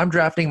order. But I'm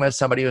drafting him as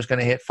somebody who's going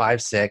to hit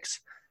 5-6.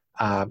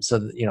 I'm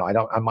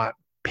not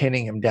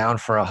pinning him down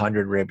for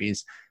 100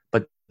 ribbies,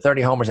 but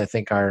 30 homers I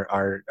think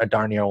are a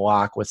darn near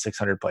lock with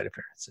 600 plate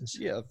appearances.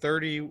 Yeah,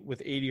 30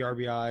 with 80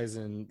 RBIs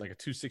and like a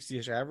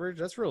 260-ish average.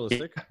 That's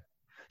realistic. Yeah.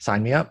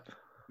 Sign me up.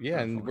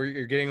 Yeah, and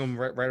you're getting them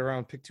right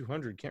around pick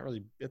 200.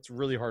 It's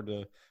really hard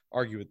to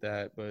argue with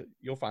that, but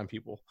you'll find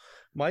people.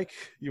 Mike,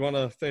 you want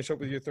to finish up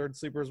with your third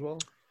sleeper as well?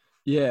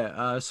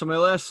 Yeah, so my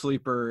last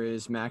sleeper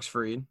is Max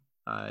Fried.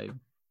 I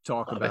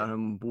talk about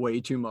him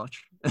way too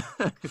much.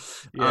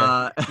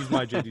 Yeah, he's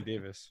my JD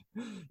Davis.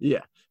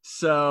 Yeah,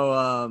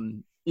 so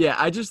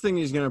I just think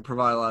he's going to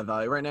provide a lot of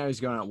value. Right now he's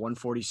going at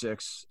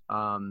 146.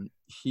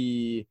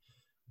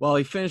 While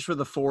he finished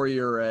with a 4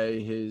 ERA,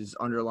 his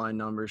underlying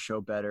numbers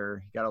show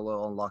better. He got a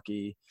little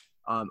unlucky.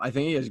 I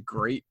think he has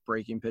great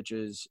breaking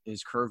pitches.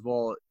 His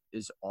curveball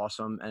is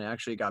awesome and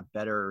actually got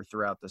better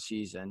throughout the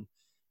season.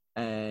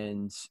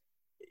 And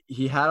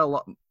he had a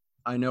lot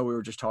 – I know we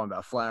were just talking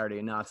about Flaherty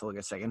and not to look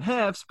at second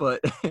halves, but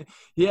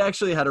he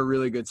actually had a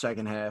really good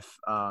second half.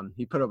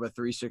 He put up a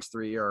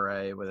 3.63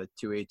 ERA with a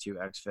 2.82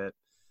 xFIP.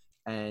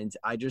 And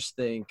I just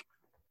think –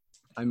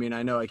 I mean,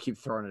 I know I keep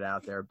throwing it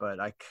out there,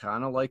 but I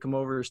kind of like him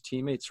over his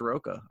teammate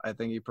Soroka. I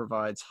think he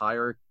provides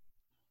higher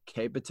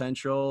K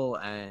potential,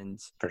 and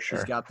for sure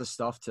he's got the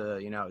stuff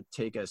to,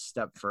 take a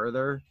step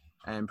further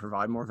and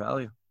provide more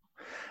value.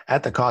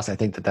 At the cost, I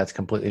think that's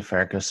completely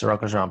fair because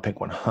Soroka's around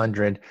pick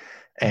 100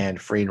 and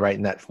Fried right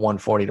in that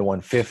 140 to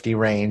 150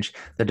 range.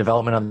 The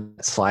development of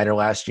the slider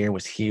last year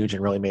was huge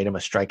and really made him a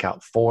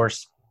strikeout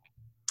force.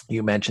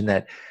 You mentioned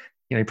that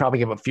he probably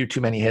gave a few too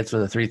many hits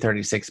with a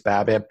 336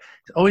 BABIP.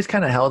 He's always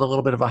kind of held a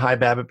little bit of a high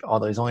BABIP,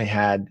 although he's only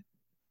had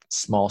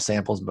small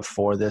samples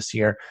before this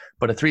year.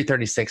 But a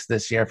 336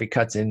 this year, if he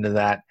cuts into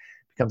that,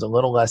 becomes a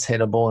little less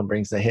hittable and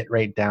brings the hit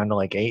rate down to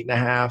like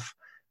 8.5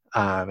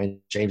 and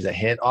shaves a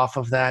hit off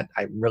of that.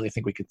 I really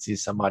think we could see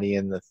somebody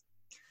in the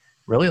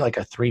really like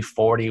a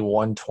 340,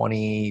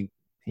 120,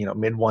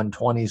 mid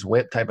 120s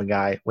whip type of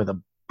guy with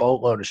a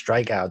boatload of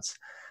strikeouts.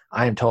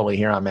 I am totally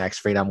here on Max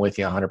Fried. I'm with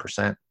you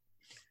 100%.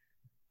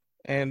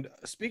 And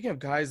speaking of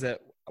guys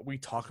that we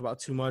talk about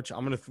too much,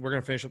 we're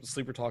gonna finish up the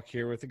sleeper talk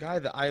here with a guy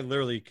that I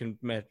literally can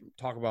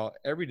talk about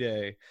every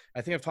day.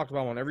 I think I've talked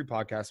about him on every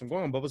podcast. I'm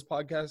going on Bubba's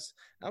podcast.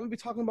 I'm gonna be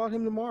talking about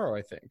him tomorrow,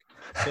 I think.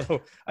 So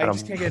I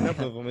just can't get enough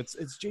of him. It's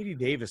JD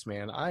Davis,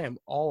 man. I am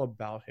all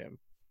about him.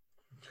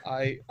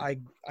 I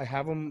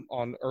have him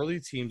on early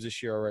teams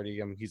this year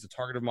already. He's a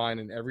target of mine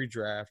in every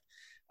draft.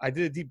 I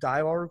did a deep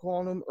dive article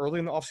on him early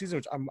in the offseason,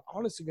 which I'm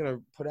honestly going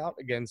to put out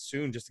again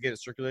soon just to get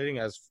it circulating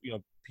as,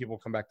 people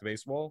come back to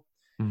baseball.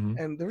 Mm-hmm.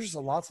 And there was just a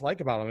lot to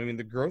like about him. I mean,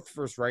 the growth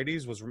versus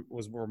righties was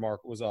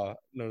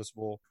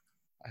noticeable.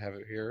 I have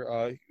it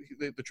here.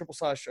 The triple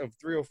slash of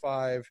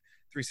 305,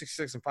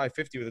 366, and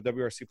 550 with a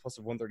WRC plus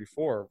of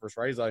 134 versus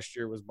righties last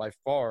year was by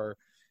far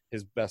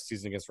his best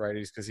season against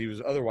righties because he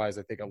was otherwise,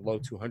 I think, a low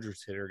 200s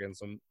hitter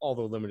against them,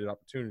 although limited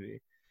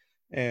opportunity.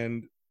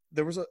 And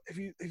there was if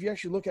you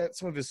actually look at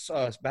some of his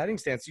batting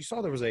stance, you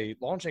saw there was a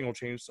launch angle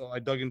change. So I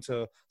dug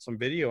into some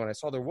video and I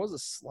saw there was a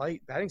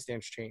slight batting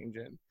stance change.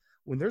 And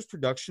when there's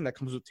production that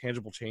comes with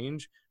tangible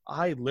change,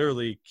 I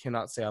literally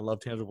cannot say I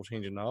love tangible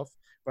change enough,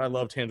 but I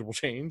love tangible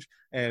change.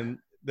 And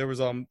there was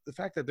the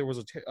fact that there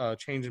was a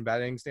change in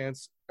batting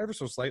stance ever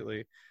so slightly,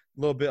 a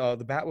little bit.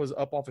 The bat was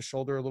up off his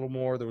shoulder a little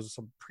more. There was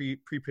some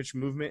pre-pitch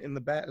movement in the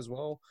bat as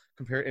well,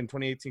 compared in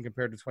 2018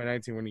 compared to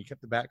 2019 when he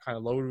kept the bat kind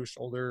of low to his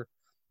shoulder.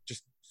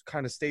 Just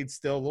kind of stayed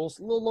still, a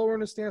little lower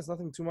in his stance,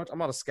 nothing too much. I'm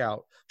not a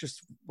scout,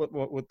 just what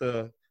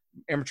the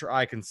amateur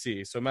eye can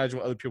see. So imagine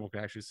what other people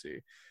can actually see.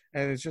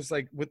 And it's just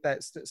like with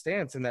that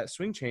stance and that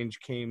swing change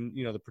came,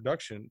 the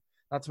production.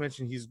 Not to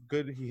mention he's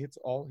good. He hits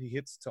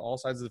to all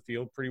sides of the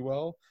field pretty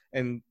well.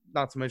 And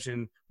not to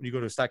mention when you go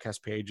to a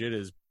StatCast page, it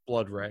is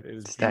blood red. It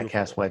is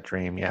StatCast wet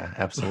dream. Yeah,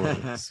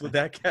 absolutely. With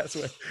that cast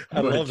wet, I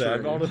love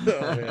that. Oh,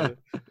 man.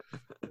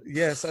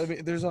 Yes, I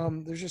mean there's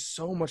just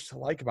so much to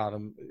like about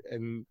him,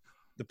 and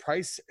the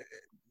price,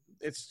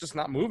 it's just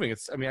not moving.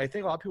 I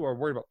think a lot of people are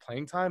worried about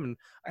playing time, and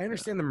I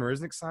understand the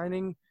Marisnick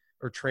signing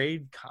or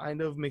trade kind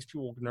of makes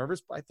people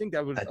nervous, but I think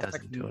that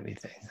doesn't do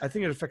anything. I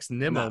think it affects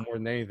Nimmo more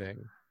than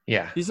anything.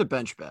 Yeah. He's a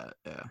bench bat.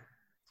 Yeah.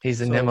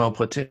 He's a Nimmo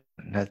platoon.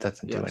 That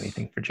doesn't do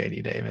anything for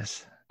JD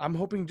Davis. I'm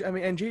hoping,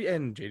 and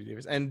JD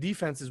Davis. And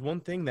defense is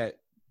one thing that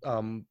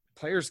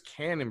players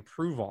can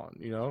improve on,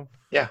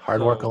 Yeah,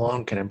 hard work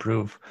alone can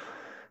improve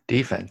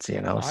defense,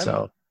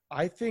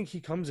 I think he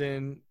comes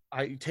in,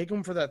 I take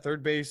him for that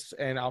third base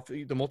and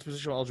the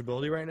multi-positional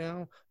eligibility right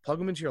now, plug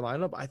him into your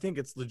lineup. I think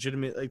it's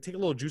legitimate. Like, take a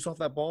little juice off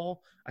that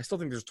ball. I still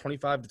think there's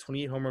 25 to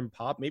 28 home run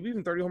pop, maybe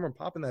even 30 home run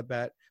pop in that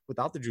bat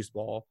without the juice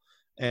ball,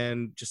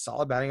 and just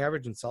solid batting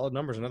average and solid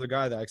numbers. Another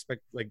guy that I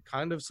expect, like,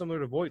 kind of similar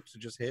to Voit, to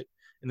just hit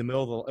in the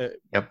middle of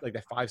like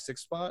that 5-6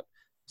 spot.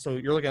 So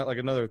you're looking at like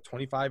another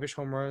 25-ish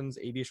home runs,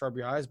 80-ish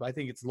RBIs, but I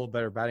think it's a little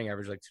better batting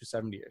average, like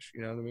 270-ish.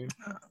 You know what I mean?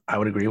 I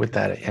would agree with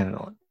that. And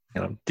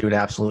dude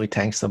absolutely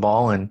tanks the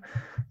ball, and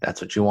that's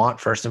what you want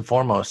first and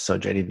foremost. So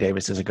JD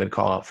Davis is a good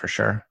call out for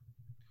sure.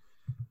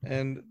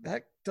 And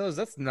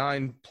that's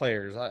 9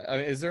 players. I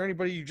mean, is there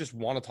anybody you just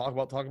want to talk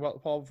about,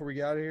 Paul, before we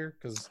get out of here?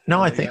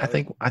 No, I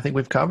think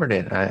we've covered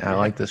it. I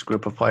like this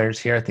group of players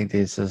here. I think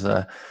this is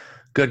a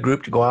good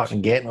group to go out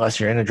and get, unless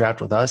you're in a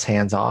draft with us,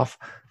 hands off.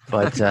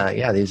 But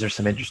yeah, these are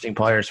some interesting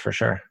players for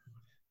sure.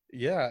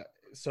 Yeah.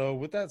 So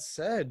with that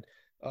said,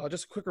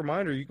 just a quick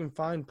reminder, you can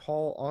find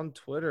Paul on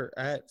Twitter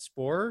at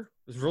Sporer.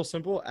 It's real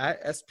simple, at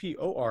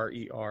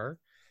SPORER.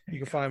 You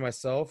can find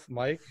myself,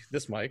 Mike,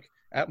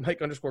 at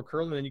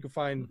Mike_Curlin, and then you can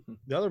find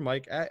the other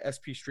Mike at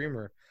SP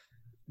Streamer.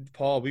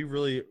 Paul, we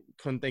really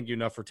couldn't thank you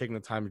enough for taking the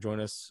time to join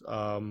us.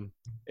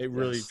 It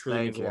really,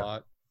 truly means a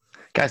lot.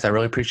 Guys, I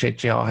really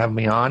appreciate you all having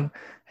me on.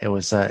 It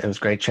was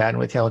great chatting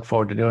with you. I look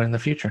forward to doing it in the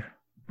future.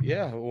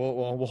 Yeah,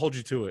 we'll hold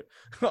you to it.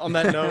 On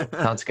that note,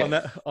 sounds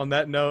good. On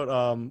that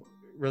note,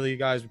 really,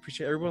 guys,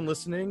 appreciate everyone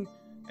listening,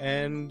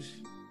 and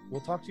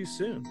we'll talk to you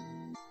soon.